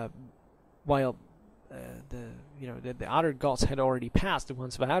 while the other Goths had already passed, the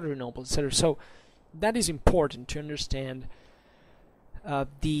ones of Adrianople, etc. So that is important to understand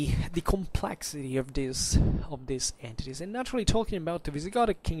the complexity of these entities. And naturally, talking about the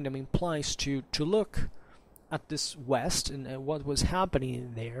Visigothic kingdom implies to look at this west and what was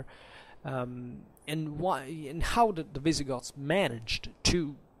happening there, and why and how the Visigoths managed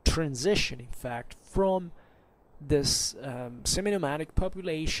to transition, in fact, from this semi-nomadic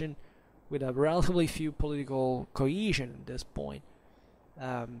population with a relatively few political cohesion at this point,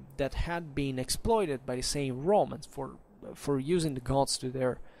 that had been exploited by the same Romans for using the Goths to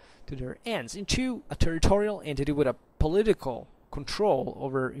their ends, into a territorial entity with a political control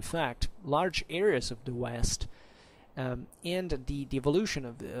over, in fact, large areas of the West, and the evolution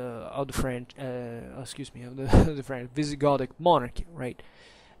of the French, the French Visigothic monarchy, right?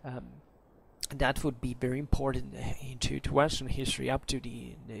 That would be very important into Western history up to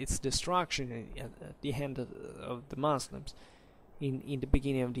its destruction at the hand of the Muslims in the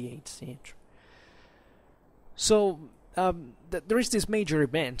beginning of the 8th century. So there is this major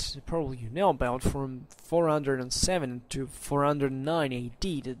event, probably you know about, from 407 to 409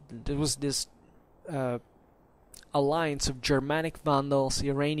 AD. There was this alliance of Germanic Vandals,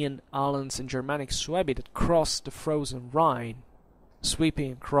 Iranian Alans, and Germanic Suebi that crossed the frozen Rhine,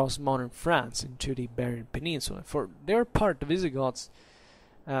 sweeping across modern France into the Iberian Peninsula. For their part, the Visigoths,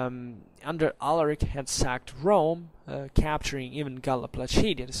 under Alaric, had sacked Rome, capturing even Galla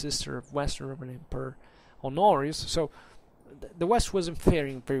Placidia, the sister of Western Roman Emperor Honorius. So the West wasn't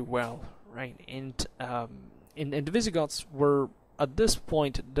faring very well, right? And the Visigoths were, at this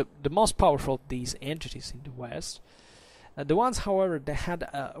point, the most powerful of these entities in the West. The ones, however, that had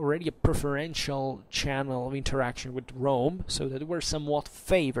already a preferential channel of interaction with Rome, so that they were somewhat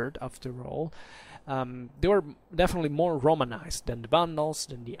favored after all. They were definitely more Romanized than the Vandals,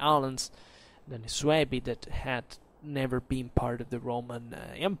 than the Alans, than the Suebi that had never been part of the Roman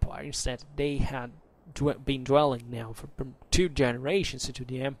Empire. Instead, they had been dwelling now for 2 generations into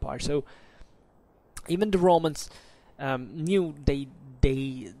the empire. So even the Romans knew that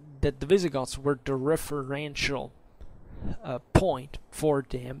the Visigoths were the referential point for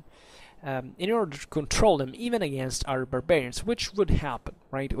them in order to control them, even against other barbarians, which would happen,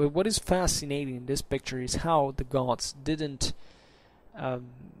 right? What is fascinating in this picture is how the Goths didn't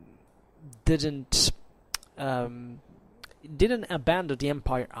abandon the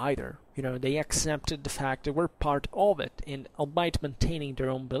empire either. You know, they accepted the fact they were part of it, and albeit maintaining their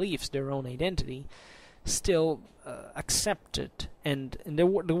own beliefs, their own identity, still accepted, and there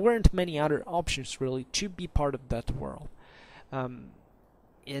weren't many other options really to be part of that world.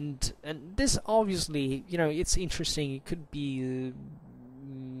 And this obviously, you know, it's interesting. It could be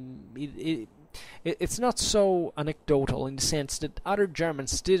it's not so anecdotal in the sense that other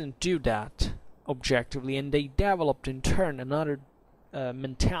Germans didn't do that objectively, and they developed in turn another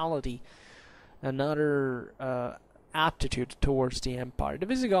mentality, another attitude towards the empire. The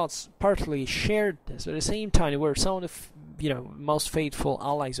Visigoths partly shared this, but at the same time they were some of the most faithful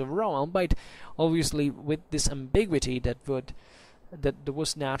allies of Rome, but obviously with this ambiguity that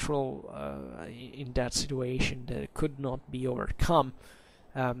was natural in that situation, that could not be overcome,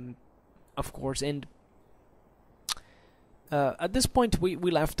 of course. And at this point we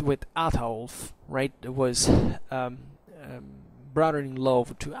left with Ataulf, right? It was brother-in-law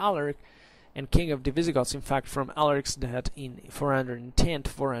to Alaric and king of the Visigoths, in fact, from Alaric's death in 410 to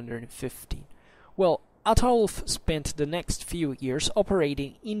 415. Well, Ataulf spent the next few years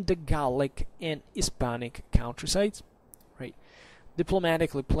operating in the Gallic and Hispanic countrysides, right?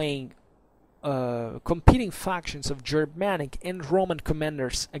 Diplomatically playing competing factions of Germanic and Roman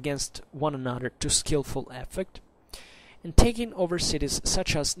commanders against one another to skillful effect, and taking over cities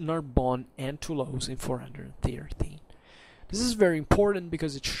such as Narbonne and Toulouse in 413. This is very important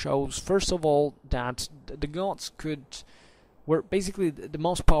because it shows, first of all, that the Goths were basically the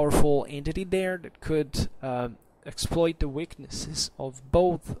most powerful entity there that could exploit the weaknesses of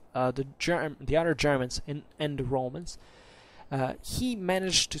both the other Germans and the Romans. He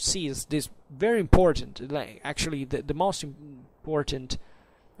managed to seize this very important, actually the most important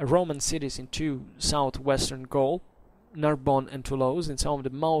Roman cities into southwestern Gaul, Narbonne and Toulouse, and some of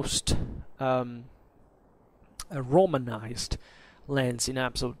the most Romanized lands in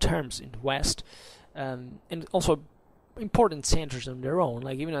absolute terms in the west, and also important centers on their own,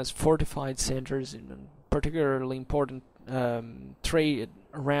 like even as fortified centers, and particularly important trade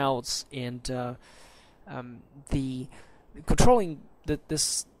routes, and the controlling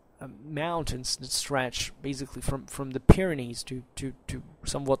this mountains that stretch basically from the Pyrenees to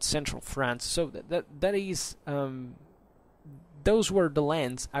somewhat central France. So that is those were the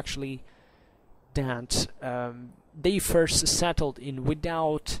lands actually that they first settled in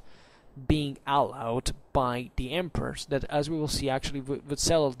without being allowed by the emperors, that, as we will see, actually would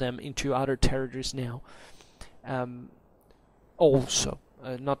settle them into other territories now. Also,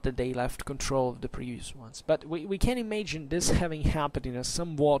 not that they left control of the previous ones, but we can imagine this having happened in a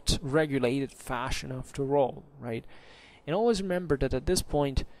somewhat regulated fashion after all, right? And always remember that at this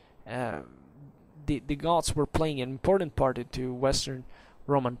point the Goths were playing an important part into Western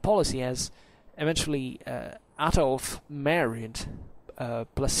Roman policy, as eventually Ataulf married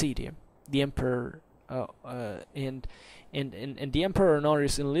Placidia, the emperor, and the Emperor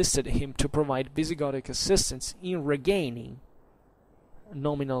Honorius enlisted him to provide Visigothic assistance in regaining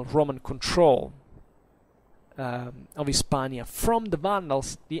nominal Roman control of Hispania from the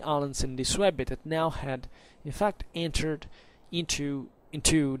Vandals, the Alans, and the Suebi that now had, in fact, entered into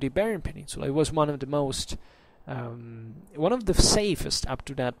the Iberian Peninsula. It was one of the most, one of the safest up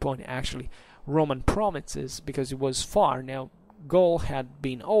to that point, actually, Roman provinces, because it was far. Now, Gaul had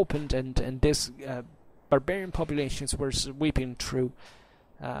been opened, and this barbarian populations were sweeping through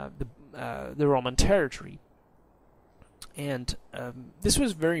the Roman territory. And this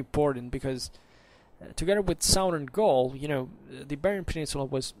was very important because together with southern Gaul, the Iberian Peninsula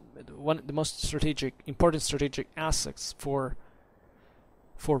was one of the most important strategic assets for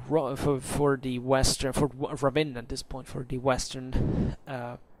the Western, for Ravenna at this point, for the Western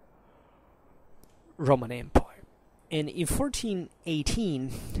Roman Empire. And in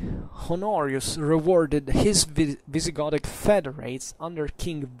 1418, Honorius rewarded his Visigothic federates under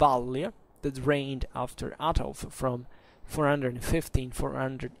King Vallia, that reigned after Ataulf from 19,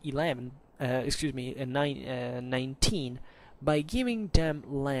 by giving them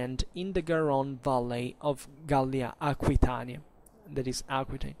land in the Garonne valley of Gallia Aquitania, that is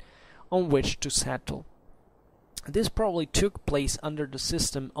Aquitaine, on which to settle. This probably took place under the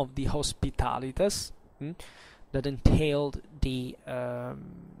system of the Hospitalitas, that entailed the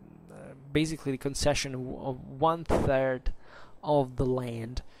basically the concession of 1/3 of the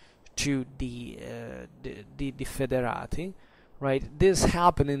land to the federati, right? This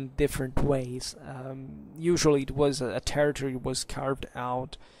happened in different ways. Usually, it was a territory was carved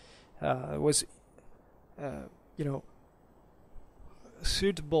out,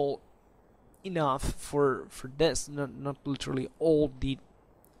 suitable enough for this, not literally all the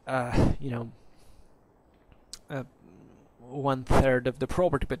 1/3 of the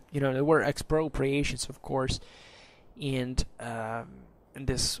property, but there were expropriations, of course, and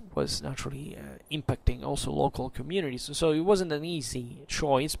this was naturally impacting also local communities. So it wasn't an easy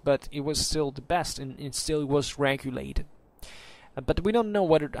choice, but it was still the best, and it still was regulated. But we don't know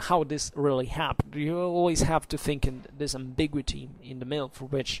how this really happened. You always have to think in this ambiguity in the middle, for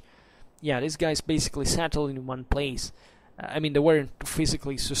which, these guys basically settled in one place. They weren't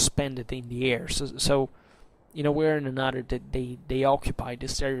physically suspended in the air, so where in another that they occupied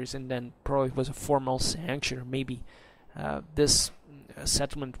these areas, and then probably was a formal sanction, or maybe this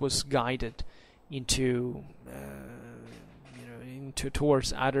settlement was guided into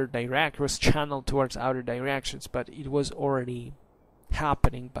towards other was channeled towards other directions, but it was already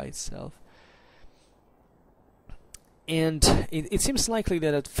happening by itself. And it seems likely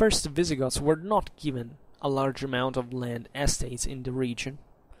that at first the Visigoths were not given a large amount of land estates in the region,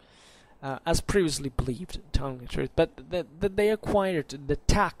 as previously believed, telling the truth, but that they acquired the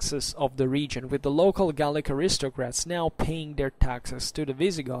taxes of the region, with the local Gallic aristocrats now paying their taxes to the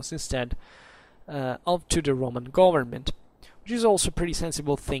Visigoths instead of to the Roman government, which is also a pretty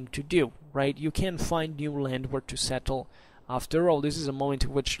sensible thing to do, right? You can find new land where to settle. After all, this is a moment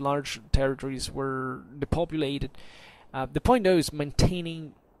in which large territories were depopulated. The point, though, is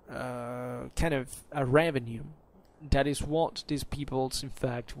maintaining kind of a revenue. That is what these peoples, in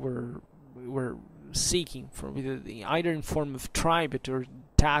fact, were seeking for, either in form of tribute or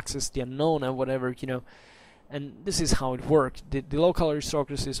taxes, the unknown, or whatever, And this is how it worked. The local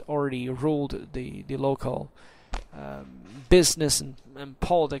aristocracies already ruled the local business and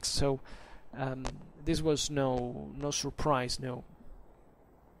politics, so this was no surprise, no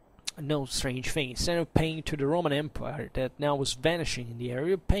strange thing. Instead of paying to the Roman Empire that now was vanishing in the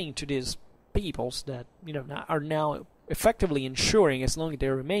area, paying to these peoples that are now effectively ensuring, as long as they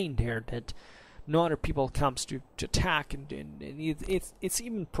remain there, that no other people comes to attack, and it's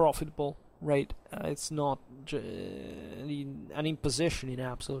even profitable, right? It's not an imposition in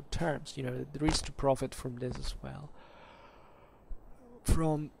absolute terms. There is to profit from this as well,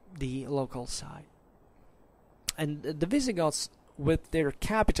 from the local side. And the Visigoths, with their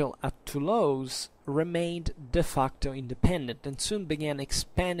capital at Toulouse, remained de facto independent and soon began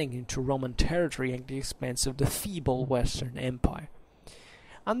expanding into Roman territory at the expense of the feeble Western Empire.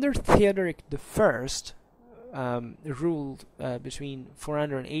 Under Theodoric I, ruled between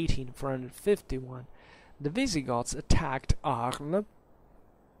 418 and 451, the Visigoths attacked Arles.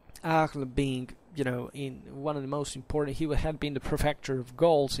 Arles being, in one of the most important, he had been the prefecture of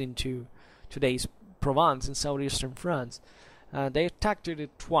Gauls into today's Provence in southeastern France. They attacked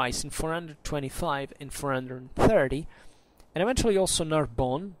it twice, in 425 and 430, and eventually also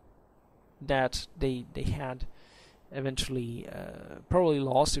Narbonne, that they had eventually probably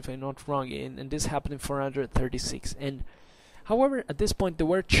lost, if I'm not wrong, and this happened in 436. And however, at this point they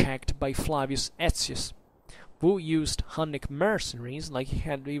were checked by Flavius Aetius, who used Hunnic mercenaries, like he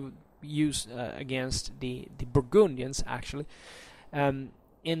had used against the Burgundians, actually. And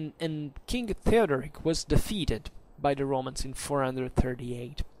King Theodoric was defeated by the Romans in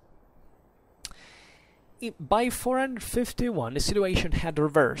 438. By 451, the situation had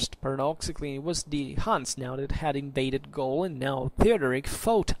reversed. Paradoxically, it was the Huns now that had invaded Gaul, and now Theodoric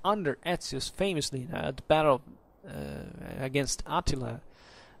fought under Aetius famously at the battle against Attila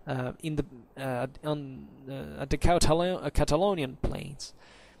in the at the Catalonian plains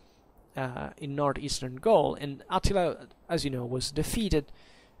in northeastern Gaul, and Attila, as you know, was defeated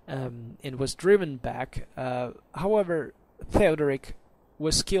and was driven back. However, Theodoric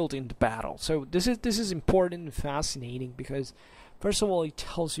was killed in the battle. So this is important and fascinating because, first of all, it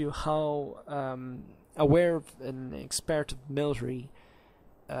tells you how aware of and expert of military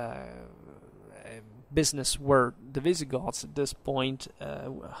business were the Visigoths at this point,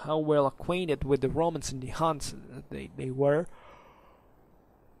 how well acquainted with the Romans and the Huns they were,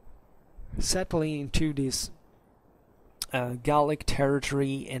 settling into this Gallic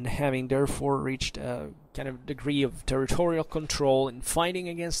territory and having therefore reached a kind of degree of territorial control and fighting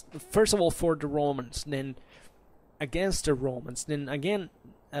against, first of all, for the Romans, then against the Romans, then again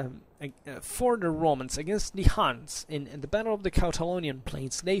for the Romans against the Huns. In the Battle of the Catalonian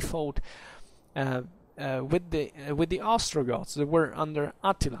Plains, they fought with the Ostrogoths that were under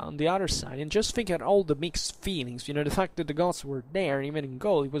Attila on the other side. And just think at all the mixed feelings. You know, the fact that the Goths were there, even in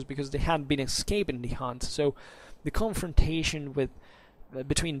Gaul, it was because they had been escaping the Huns. So the confrontation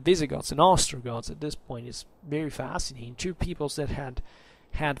between Visigoths and Ostrogoths at this point is very fascinating. Two peoples that had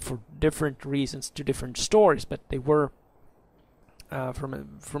for different reasons two different stories, but they were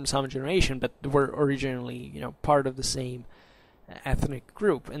from some generation, but they were originally, you know, part of the same ethnic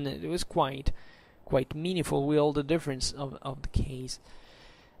group, and it was quite meaningful with all the difference of the case.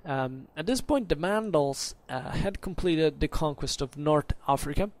 At this point, the Vandals had completed the conquest of North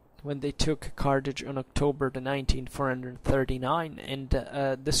Africa when they took Carthage on October the 19th, 439, and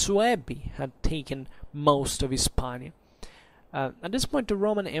the Suebi had taken most of Hispania. At this point, the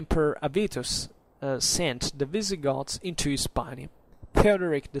Roman Emperor Avitus sent the Visigoths into Hispania.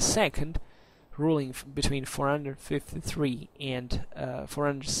 Theodoric II, ruling between 453 and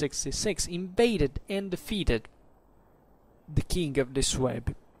 466, invaded and defeated the king of the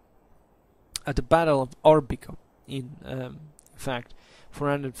Suebi at the Battle of Orbico in fact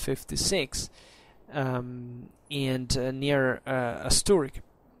 456, and near Asturic,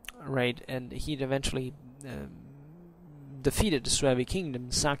 right? And he eventually defeated the Suebi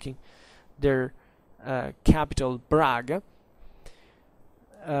kingdom, sacking their capital Braga.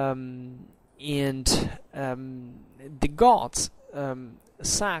 And the Goths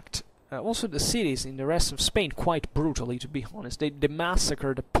sacked also the cities in the rest of Spain quite brutally, to be honest. They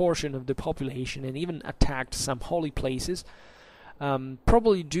massacred a portion of the population and even attacked some holy places,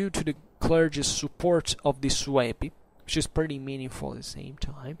 probably due to the clergy's support of the Suebi, which is pretty meaningful at the same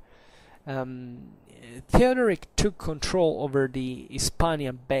time. Theodoric took control over the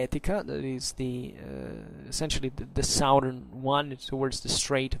Hispania Baetica, that is the essentially the southern one towards the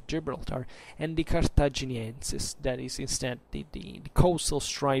Strait of Gibraltar, and the Carthaginiensis, that is instead the coastal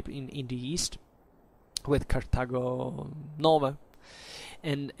stripe in the east, with Carthago Nova,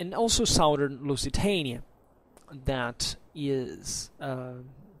 and also southern Lusitania, that is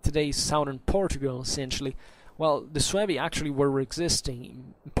today's southern Portugal, essentially. Well, the Suebi actually were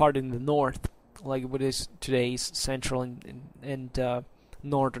existing part in the north, like what is today's central and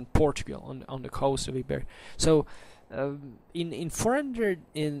northern Portugal on the coast of Iberia. So in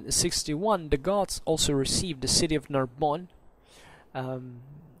 461, the Goths also received the city of Narbonne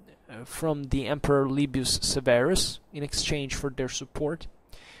from the Emperor Libius Severus in exchange for their support.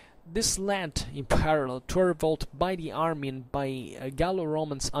 This led, in parallel, to a revolt by the army and by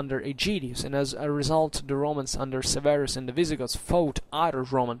Gallo-Romans under Aegidius, and as a result, the Romans under Severus and the Visigoths fought other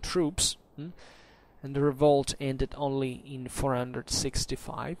Roman troops, and the revolt ended only in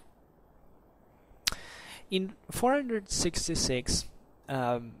 465. In 466,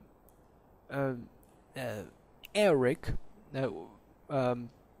 Euric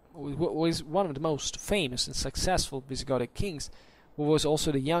was one of the most famous and successful Visigothic kings, who was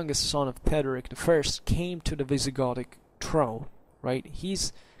also the youngest son of Theodoric I, came to the Visigothic throne. Right?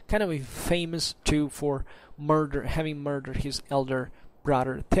 He's kind of famous too for having murdered his elder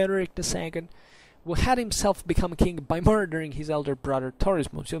brother Theodoric II, who had himself become king by murdering his elder brother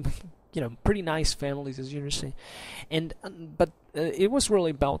Torismund. So, you know, pretty nice families, as you understand. But it was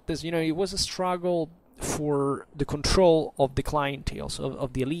really about this. You know, it was a struggle for the control of the clientele,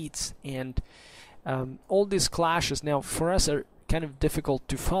 of the elites, and all these clashes now for us are kind of difficult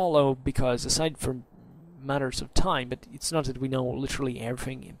to follow because, aside from matters of time, but it's not that we know literally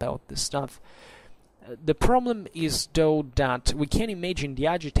everything about this stuff. The problem is, though, that we can imagine the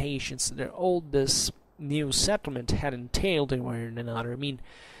agitations that all this new settlement had entailed in one way or another. I mean,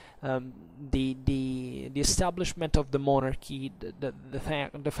 the establishment of the monarchy, the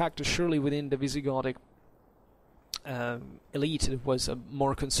fact that surely within the Visigothic elite it was a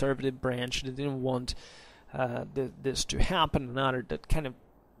more conservative branch that didn't want this to happen, another that kind of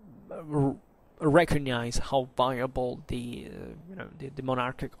recognize how viable the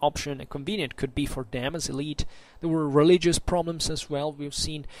monarchic option and convenient could be for them as elite. There were religious problems as well. We've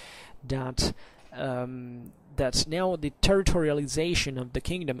seen that that now the territorialization of the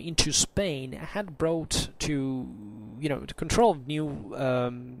kingdom into Spain had brought to the control of new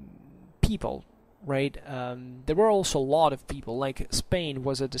people. Right, there were also a lot of people. Like Spain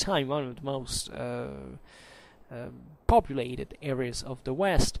was at the time one of the most populated areas of the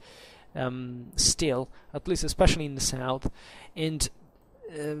West. Still, at least especially in the south, and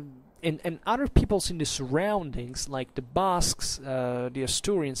other peoples in the surroundings, like the Basques, the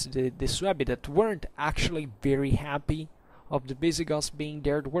Asturians, the Suebi, that weren't actually very happy of the Visigoths being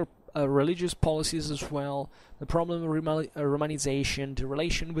there. There were religious policies as well, the problem of Romanization, the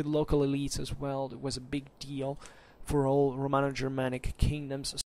relation with local elites as well. It was a big deal for all Romano-Germanic kingdoms.